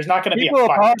get. There's not going to be a People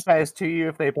fight. apologize to you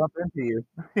if they bump into you.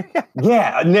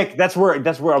 Yeah, Nick, that's where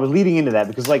I was leading into that,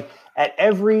 because like at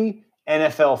every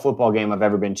NFL football game I've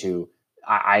ever been to,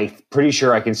 I'm pretty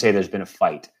sure I can say there's been a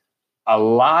fight. A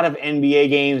lot of NBA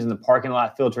games in the parking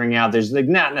lot filtering out. There's like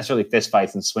not necessarily fist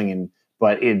fights and swinging,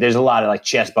 but there's a lot of like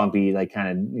chest bumpy, like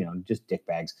kind of just dick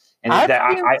bags. And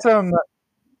I've seen some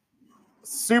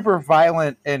super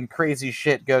violent and crazy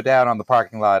shit go down on the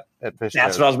parking lot at Fish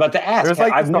that's shows. what I was about to ask. There's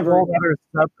like I've a never. whole other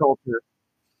subculture.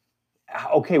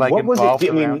 Okay, Like what was it? I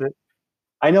around mean, it.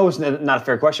 I know it's not a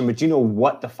fair question, but do you know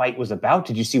what the fight was about?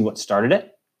 Did you see what started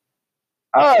it?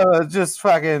 Oh, just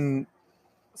fucking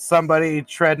somebody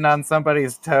treading on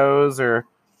somebody's toes, or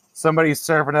somebody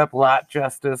serving up lot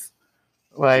justice.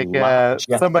 Like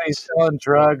somebody selling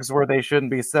drugs where they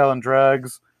shouldn't be selling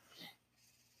drugs.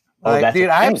 Like, dude,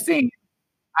 I've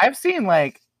seen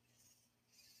like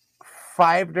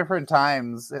 5 different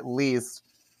times at least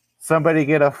somebody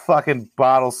get a fucking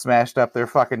bottle smashed up their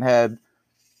fucking head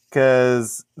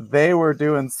because they were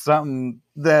doing something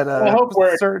that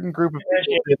a certain group of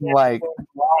people didn't like.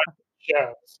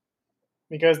 Shows.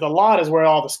 Because the lot is where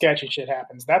all the sketchy shit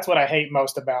happens. That's what I hate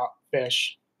most about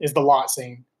Fish, is the lot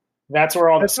scene. That's where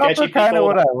all the sketchy people. That's kind of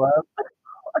what I love.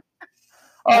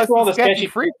 That's where all the sketchy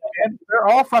freaks, man. They're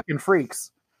all fucking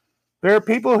freaks. There are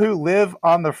people who live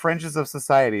on the fringes of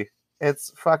society.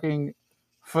 It's fucking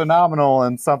phenomenal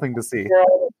and something to see. Where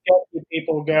all the sketchy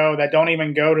people go that don't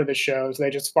even go to the shows. They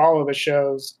just follow the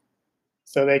shows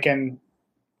so they can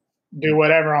do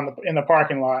whatever in the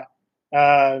parking lot.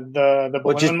 The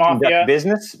balloon mafia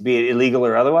business, be it illegal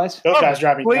or otherwise. Those guys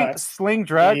drive me nuts. Sling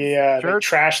drugs. They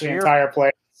trash the entire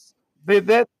place.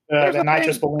 The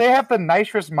nitrous balloon. They have the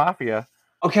nitrous mafia.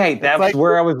 Okay, that's like,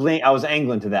 where I was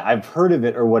angling to that. I've heard of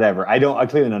it or whatever. I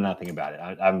clearly know nothing about it.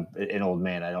 I'm an old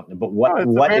man. I don't know. But what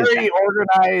is a very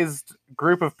organized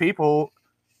group of people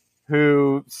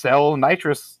who sell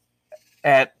nitrous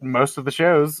at most of the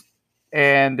shows,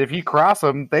 and if you cross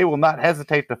them, they will not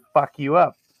hesitate to fuck you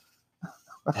up.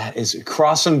 That is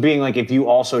cross them being like if you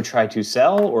also try to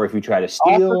sell, or if you try to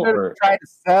steal, or try to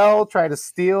sell, try to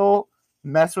steal,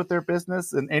 mess with their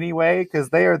business in any way, because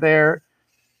they are there.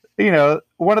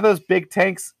 One of those big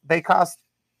tanks, they cost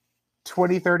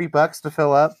 $20-$30 to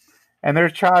fill up, and they're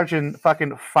charging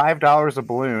fucking $5 a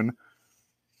balloon,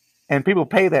 and people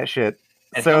pay that shit.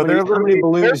 And so how many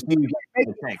balloons do you get in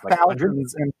the tank? Like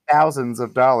thousands and thousands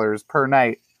of dollars per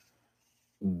night.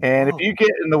 And if you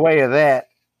get in the way of that,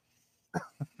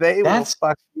 they will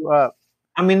fuck you up.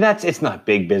 I mean, it's not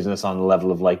big business on the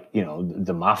level of like,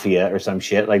 the mafia or some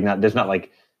shit. Like there's not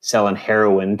like selling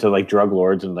heroin to like drug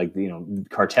lords and like,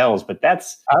 cartels, but I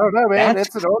don't know, man.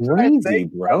 It's an organized crazy,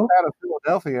 bro. Out of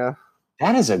Philadelphia.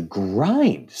 That is a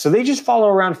grind. So they just follow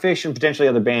around Fish and potentially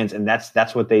other bands, and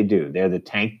that's what they do. They're the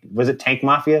tank. Was it Tank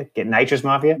Mafia? Get Nitrous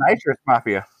Mafia? Nitrous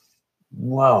Mafia.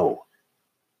 Whoa.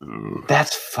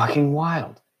 That's fucking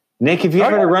wild. Nick, have you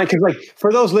ever run? Because like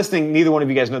for those listening, neither one of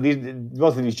you guys know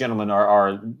both of these gentlemen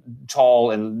are tall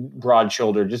and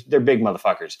broad-shouldered. They're big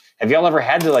motherfuckers. Have y'all ever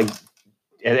had to like?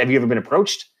 Have you ever been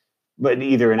approached, but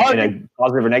either in a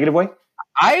positive or negative way?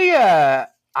 I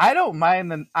don't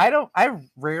mind them. I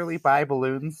rarely buy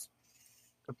balloons,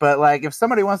 but like if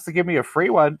somebody wants to give me a free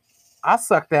one, I'll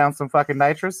suck down some fucking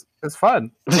nitrous. It's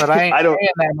fun, but I ain't paying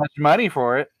that much money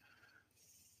for it.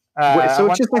 So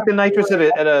it's just like the nitrous at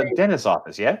a dentist's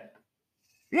office, yeah?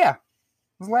 Yeah,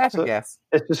 it's laughing gas.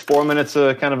 It's just 4 minutes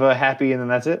of kind of a happy, and then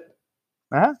that's it.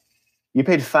 You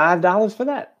paid $5 for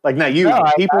that? Like not you? No,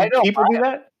 people do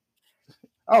that?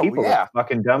 Oh people are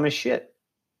fucking dumb as shit.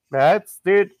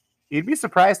 Dude. you'd be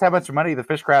surprised how much money the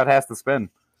fish crowd has to spend.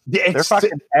 They're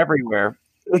fucking everywhere.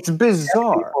 It's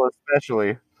bizarre, People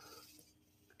especially.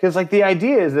 because like the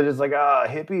idea is that it's like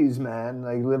hippies, man,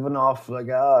 like living off like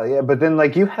yeah, but then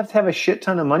like you have to have a shit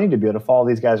ton of money to be able to follow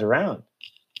these guys around.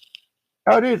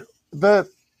 Oh, dude, the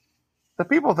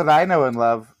people that I know and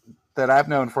love that I've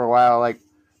known for a while, like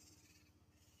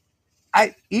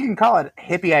you can call it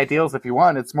hippie ideals if you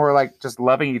want. It's more like just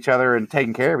loving each other and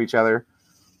taking care of each other,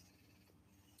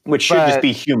 Which should just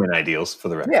be human ideals for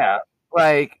the record. Yeah,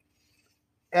 like,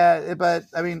 but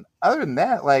I mean, other than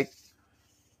that, like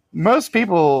most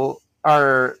people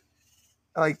are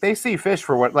like they see fish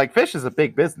for what like fish is a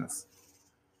big business.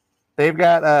 They've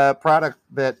got a product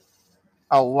that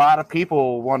a lot of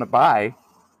people want to buy.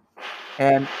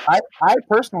 And I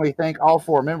personally think all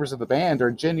four members of the band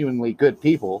are genuinely good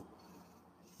people,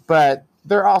 but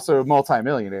they're also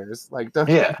multimillionaires. Like, don't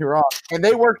get me wrong. And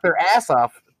they work their ass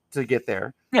off to get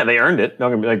there. Yeah, they earned it. Not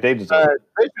gonna be like they deserve it.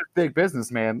 They're just big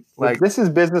business, man. Like this is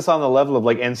business on the level of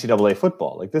like NCAA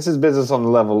football. Like this is business on the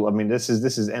level. I mean, this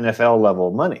is NFL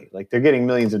level money. Like they're getting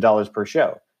millions of dollars per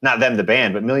show. Not them, the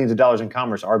band, but millions of dollars in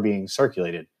commerce are being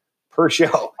circulated per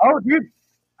show. Oh, dude.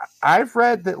 I've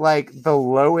read that like the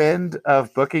low end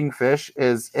of booking fish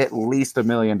is at least $1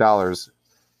 million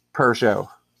per show.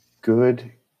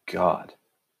 Good God.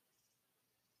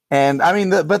 And I mean,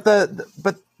 but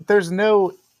there's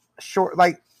no short,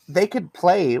 like they could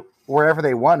play wherever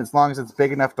they want as long as it's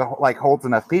big enough to like holds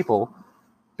enough people,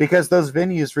 because those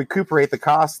venues recuperate the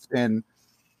cost in,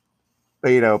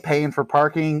 paying for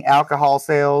parking, alcohol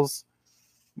sales,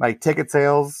 like ticket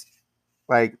sales,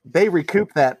 like they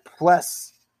recoup that plus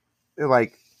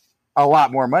like a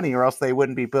lot more money, or else they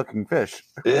wouldn't be booking fish.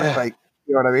 Yeah. Like,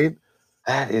 you know what I mean?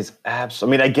 That is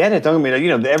absolutely. I mean, I get it. Don't get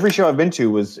me. Every show I've been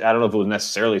to was, I don't know if it was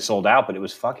necessarily sold out, but it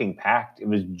was fucking packed. It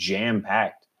was jam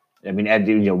packed. I mean,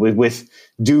 with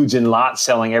dudes in lots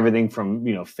selling everything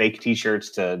from fake T-shirts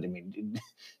to. I mean,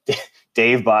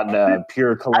 Dave bought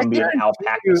pure Colombian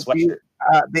alpaca sweatshirt.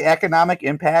 The economic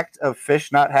impact of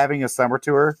Fish not having a summer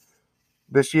tour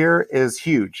this year is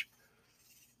huge.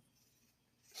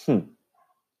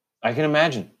 I can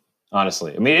imagine,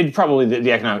 honestly. I mean, it probably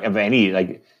the economic of any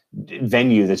like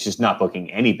venue that's just not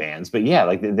booking any bands, but yeah,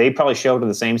 like they probably show to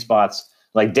the same spots.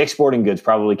 Like Dick's Sporting Goods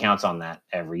probably counts on that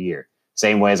every year.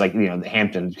 Same way as like the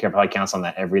Hampton probably counts on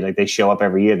that like they show up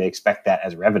every year. They expect that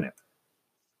as revenue.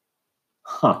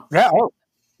 Huh? Yeah. Oh,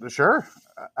 sure.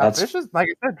 Fish is, like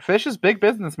I said, Fish is big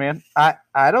business, man.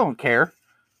 I don't care.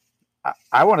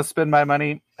 I want to spend my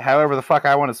money however the fuck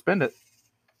I want to spend it.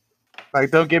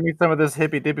 Like, don't give me some of this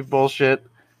hippy dippy bullshit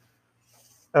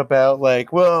about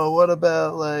like, well, what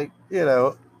about like,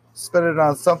 spend it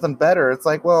on something better? It's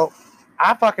like, well,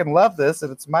 I fucking love this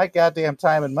and it's my goddamn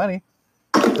time and money.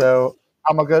 So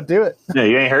I'm gonna go do it. Yeah,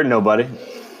 you ain't hurting nobody.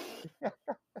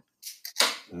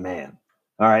 Man.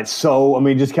 All right. So, I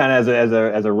mean, just kind of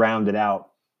as a rounded out,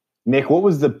 Nick, what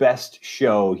was the best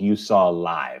show you saw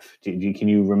live? Can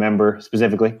you remember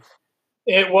specifically?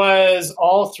 It was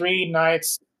all 3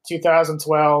 nights,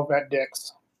 2012 at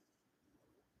Dick's.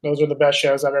 Those are the best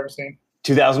shows I've ever seen.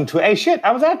 2012. Hey, shit!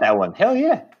 I was at that one. Hell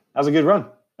yeah, that was a good run.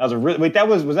 That was wait.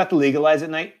 Was that the Legalize It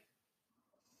night?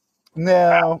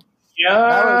 No. Yeah,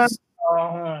 that was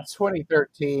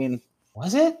 2013.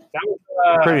 Was it? That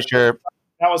was pretty sure.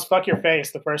 That was Fuck Your Face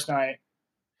the first night.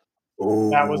 Ooh.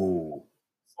 That was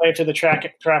Slave to the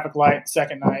Traffic Light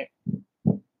second night.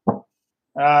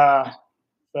 But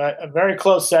a very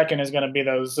close second is going to be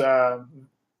those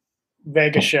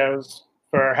Vegas shows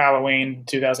for Halloween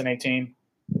 2018.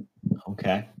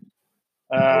 Okay.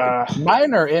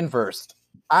 Mine are inverse.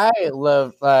 I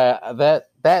love that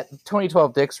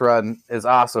 2012 Dick's run is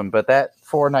awesome, but that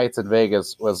 4 nights in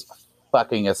Vegas was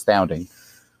fucking astounding.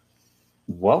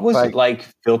 What was it like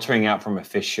filtering out from a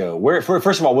Fish show?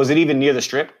 First of all, was it even near the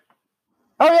Strip?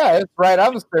 Oh yeah, it's right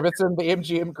on the Strip. It's in the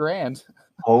MGM Grand.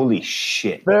 Holy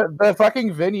shit. The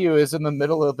fucking venue is in the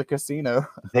middle of the casino.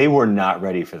 They were not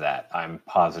ready for that. I'm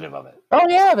positive of it. Oh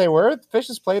yeah, they were. Fish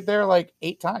has played there like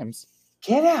 8 times.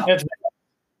 Get out.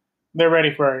 They're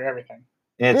ready for everything.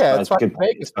 It's fucking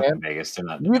Vegas, man. Vegas. They're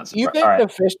not you think the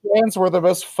Fish fans were the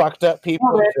most fucked up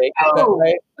people in Vegas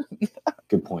that night?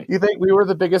 Good point. You think we were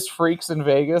the biggest freaks in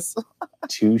Vegas?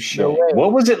 Touche. No,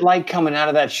 what was it like coming out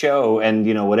of that show and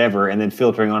whatever, and then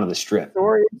filtering onto the Strip?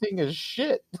 Orienting is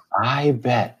shit. I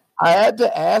bet. I had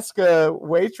to ask a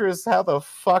waitress how the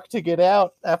fuck to get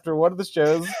out after one of the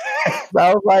shows.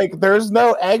 I was like, there's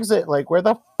no exit. Like, where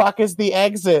the fuck is the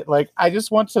exit? Like, I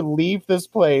just want to leave this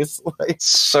place. Like,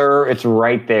 sir, it's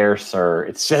right there, sir.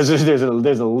 It says there's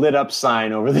a lit up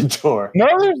sign over the door. No,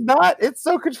 there's not. It's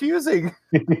so confusing.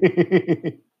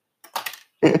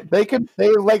 They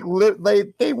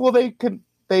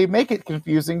make it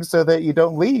confusing so that you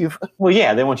don't leave. Well,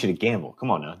 yeah, they want you to gamble. Come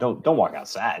on now, don't walk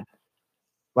outside.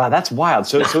 Wow, that's wild.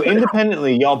 So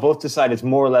independently, y'all both decide it's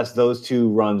more or less those two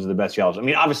runs are the best y'all. I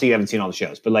mean, obviously you haven't seen all the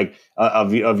shows, but like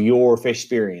of your fish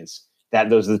experience, that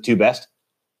those are the two best.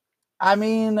 I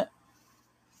mean,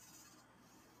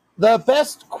 the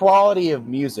best quality of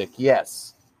music,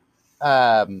 yes.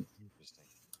 I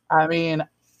mean,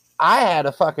 I had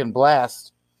a fucking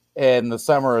blast in the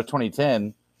summer of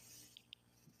 2010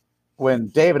 when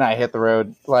Dave and I hit the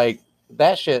road. Like,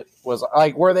 that shit was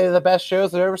like, were they the best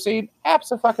shows I've ever seen?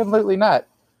 Absolutely not.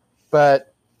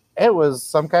 But it was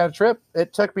some kind of trip.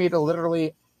 It took me to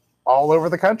literally all over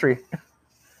the country.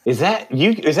 Is that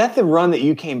the run that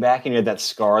you came back and you had that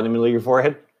scar in the middle of your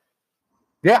forehead?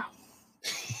 Yeah.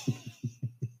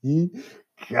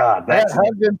 God, I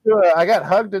got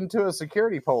hugged into a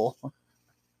security pole.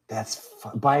 That's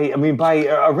by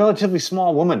a relatively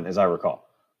small woman, as I recall.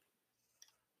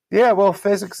 Yeah, well,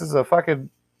 physics and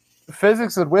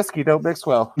whiskey don't mix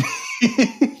well.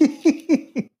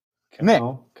 Nick,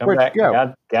 come back.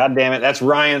 God damn it. That's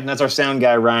Ryan. That's our sound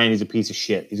guy, Ryan. He's a piece of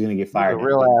shit. He's going to get fired. He's a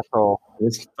real asshole.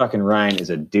 This fucking Ryan is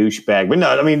a douchebag. But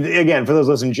no, I mean, again, for those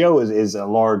listening, Joe is a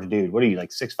large dude. What are you, like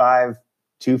 6'5",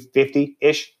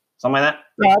 250-ish? Something like that?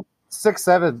 Yeah,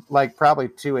 6'7", like probably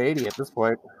 280 at this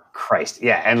point. Christ,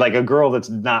 yeah. And like a girl that's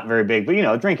not very big, but,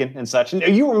 drinking and such.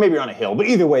 And you were maybe on a hill, but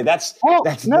either way,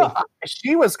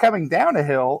 she was coming down a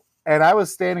hill, and I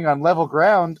was standing on level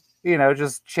ground,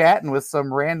 just chatting with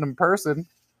some random person.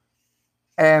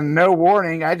 And no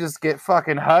warning, I just get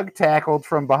fucking hug tackled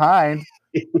from behind,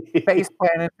 face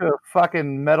plant into a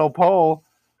fucking metal pole.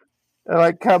 And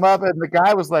like come up, and the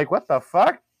guy was like, "What the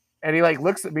fuck?" And he like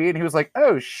looks at me, and he was like,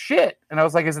 "Oh shit!" And I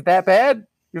was like, "Is it that bad?"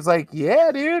 He was like,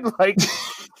 "Yeah, dude. Like,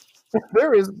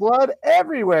 there is blood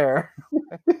everywhere."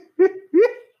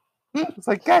 It's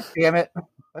like, God damn it!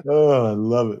 Oh, I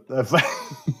love it.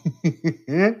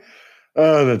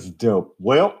 Oh, that's dope.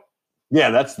 Well. Yeah,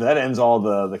 that ends all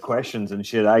the questions and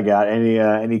shit I got.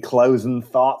 Any closing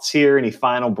thoughts here? Any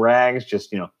final brags?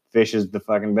 Just, fish is the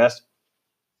fucking best.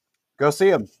 Go see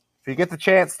him. If you get the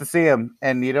chance to see him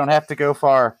and you don't have to go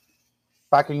far,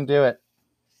 fucking do it.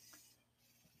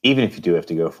 Even if you do have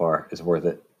to go far, it's worth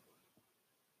it.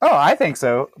 Oh, I think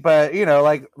so. But,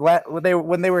 like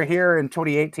when they were here in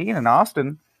 2018 in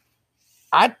Austin,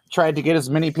 I tried to get as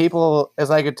many people as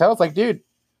I could tell. It's like, dude,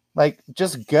 like,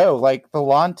 just go. Like, the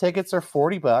lawn tickets are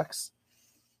 $40.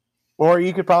 Or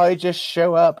you could probably just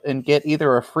show up and get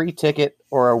either a free ticket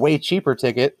or a way cheaper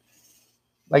ticket.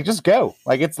 Like, just go.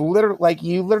 Like, it's literally, like,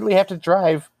 you literally have to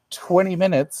drive 20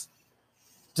 minutes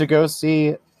to go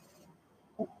see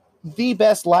the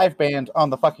best live band on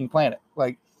the fucking planet.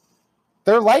 Like,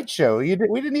 their light show. We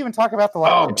didn't even talk about the light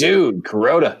show. Oh, dude,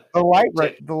 Kuroda.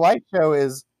 The light show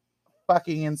is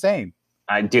fucking insane.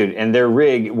 Dude, and their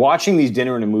rig, watching these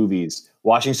dinner and movies,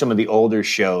 watching some of the older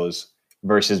shows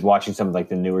versus watching some of like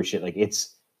the newer shit, like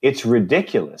it's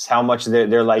ridiculous how much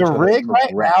their like the rig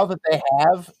right now that they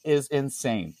have is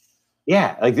insane.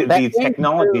 Yeah, like the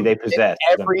technology they possess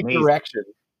in every direction.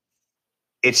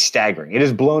 It's staggering. It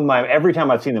has blown every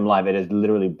time I've seen them live, it has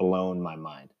literally blown my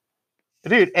mind.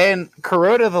 Dude, and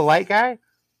Kuroda, the light guy,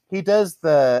 he does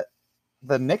the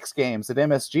Knicks games at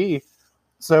MSG.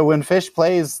 So when Fish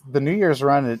plays the New Year's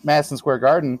run at Madison Square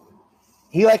Garden,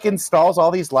 he like installs all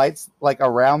these lights like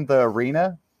around the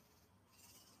arena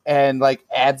and like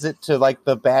adds it to like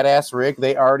the badass rig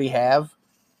they already have.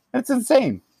 It's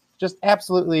insane. Just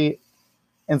absolutely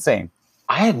insane.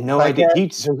 I had no idea.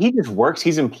 So he just works.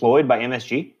 He's employed by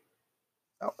MSG?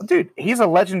 Oh, dude, he's a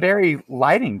legendary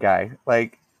lighting guy.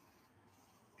 Like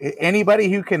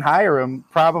anybody who can hire him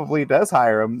probably does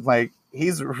hire him. Like,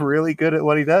 he's really good at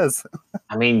what he does.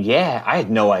 I mean, yeah, I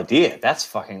had no idea. That's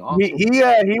fucking awesome.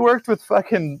 He worked with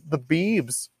fucking the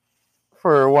Biebs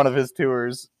for one of his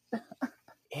tours.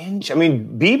 I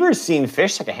mean, Bieber's seen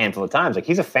Fish like a handful of times. Like,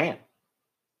 he's a fan.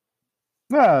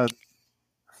 Fanish,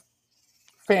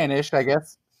 I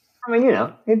guess. I mean, I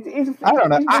don't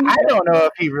know. I don't know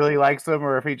if he really likes them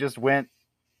or if he just went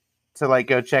to like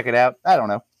go check it out. I don't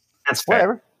know. That's fair.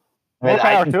 Whatever. More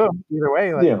power to him. Either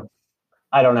way, like,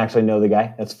 I don't actually know the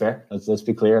guy. That's fair. Let's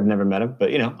be clear. I've never met him,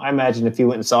 but I imagine if he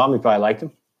went and saw him, he probably liked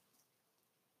him.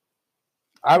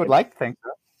 I would like to think so,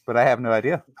 but I have no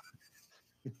idea.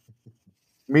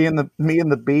 Me and the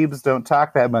Biebs don't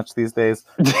talk that much these days.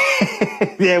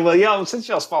 Yeah, well, since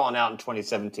y'all's falling out in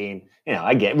 2017,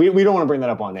 I get we don't want to bring that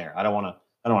up on there. I don't want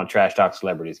to trash talk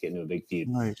celebrities getting into a big feud.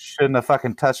 You shouldn't have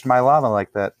fucking touched my llama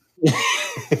like that.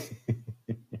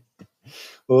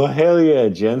 Well, hell yeah,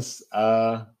 gents.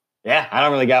 Yeah, I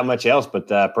don't really got much else,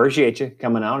 but appreciate you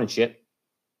coming out and shit.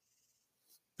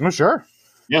 Oh, sure.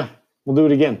 Yeah, we'll do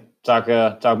it again. Talk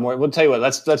more. We'll tell you what.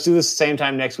 Let's do this same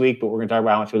time next week, but we're gonna talk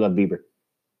about how much we love Bieber.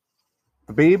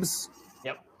 The Biebs.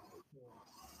 Yep.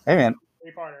 Hey, man.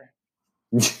 Three-parter.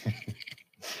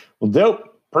 Well,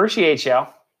 dope. Appreciate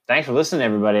y'all. Thanks for listening,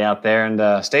 everybody out there,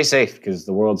 and stay safe because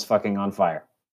the world's fucking on fire.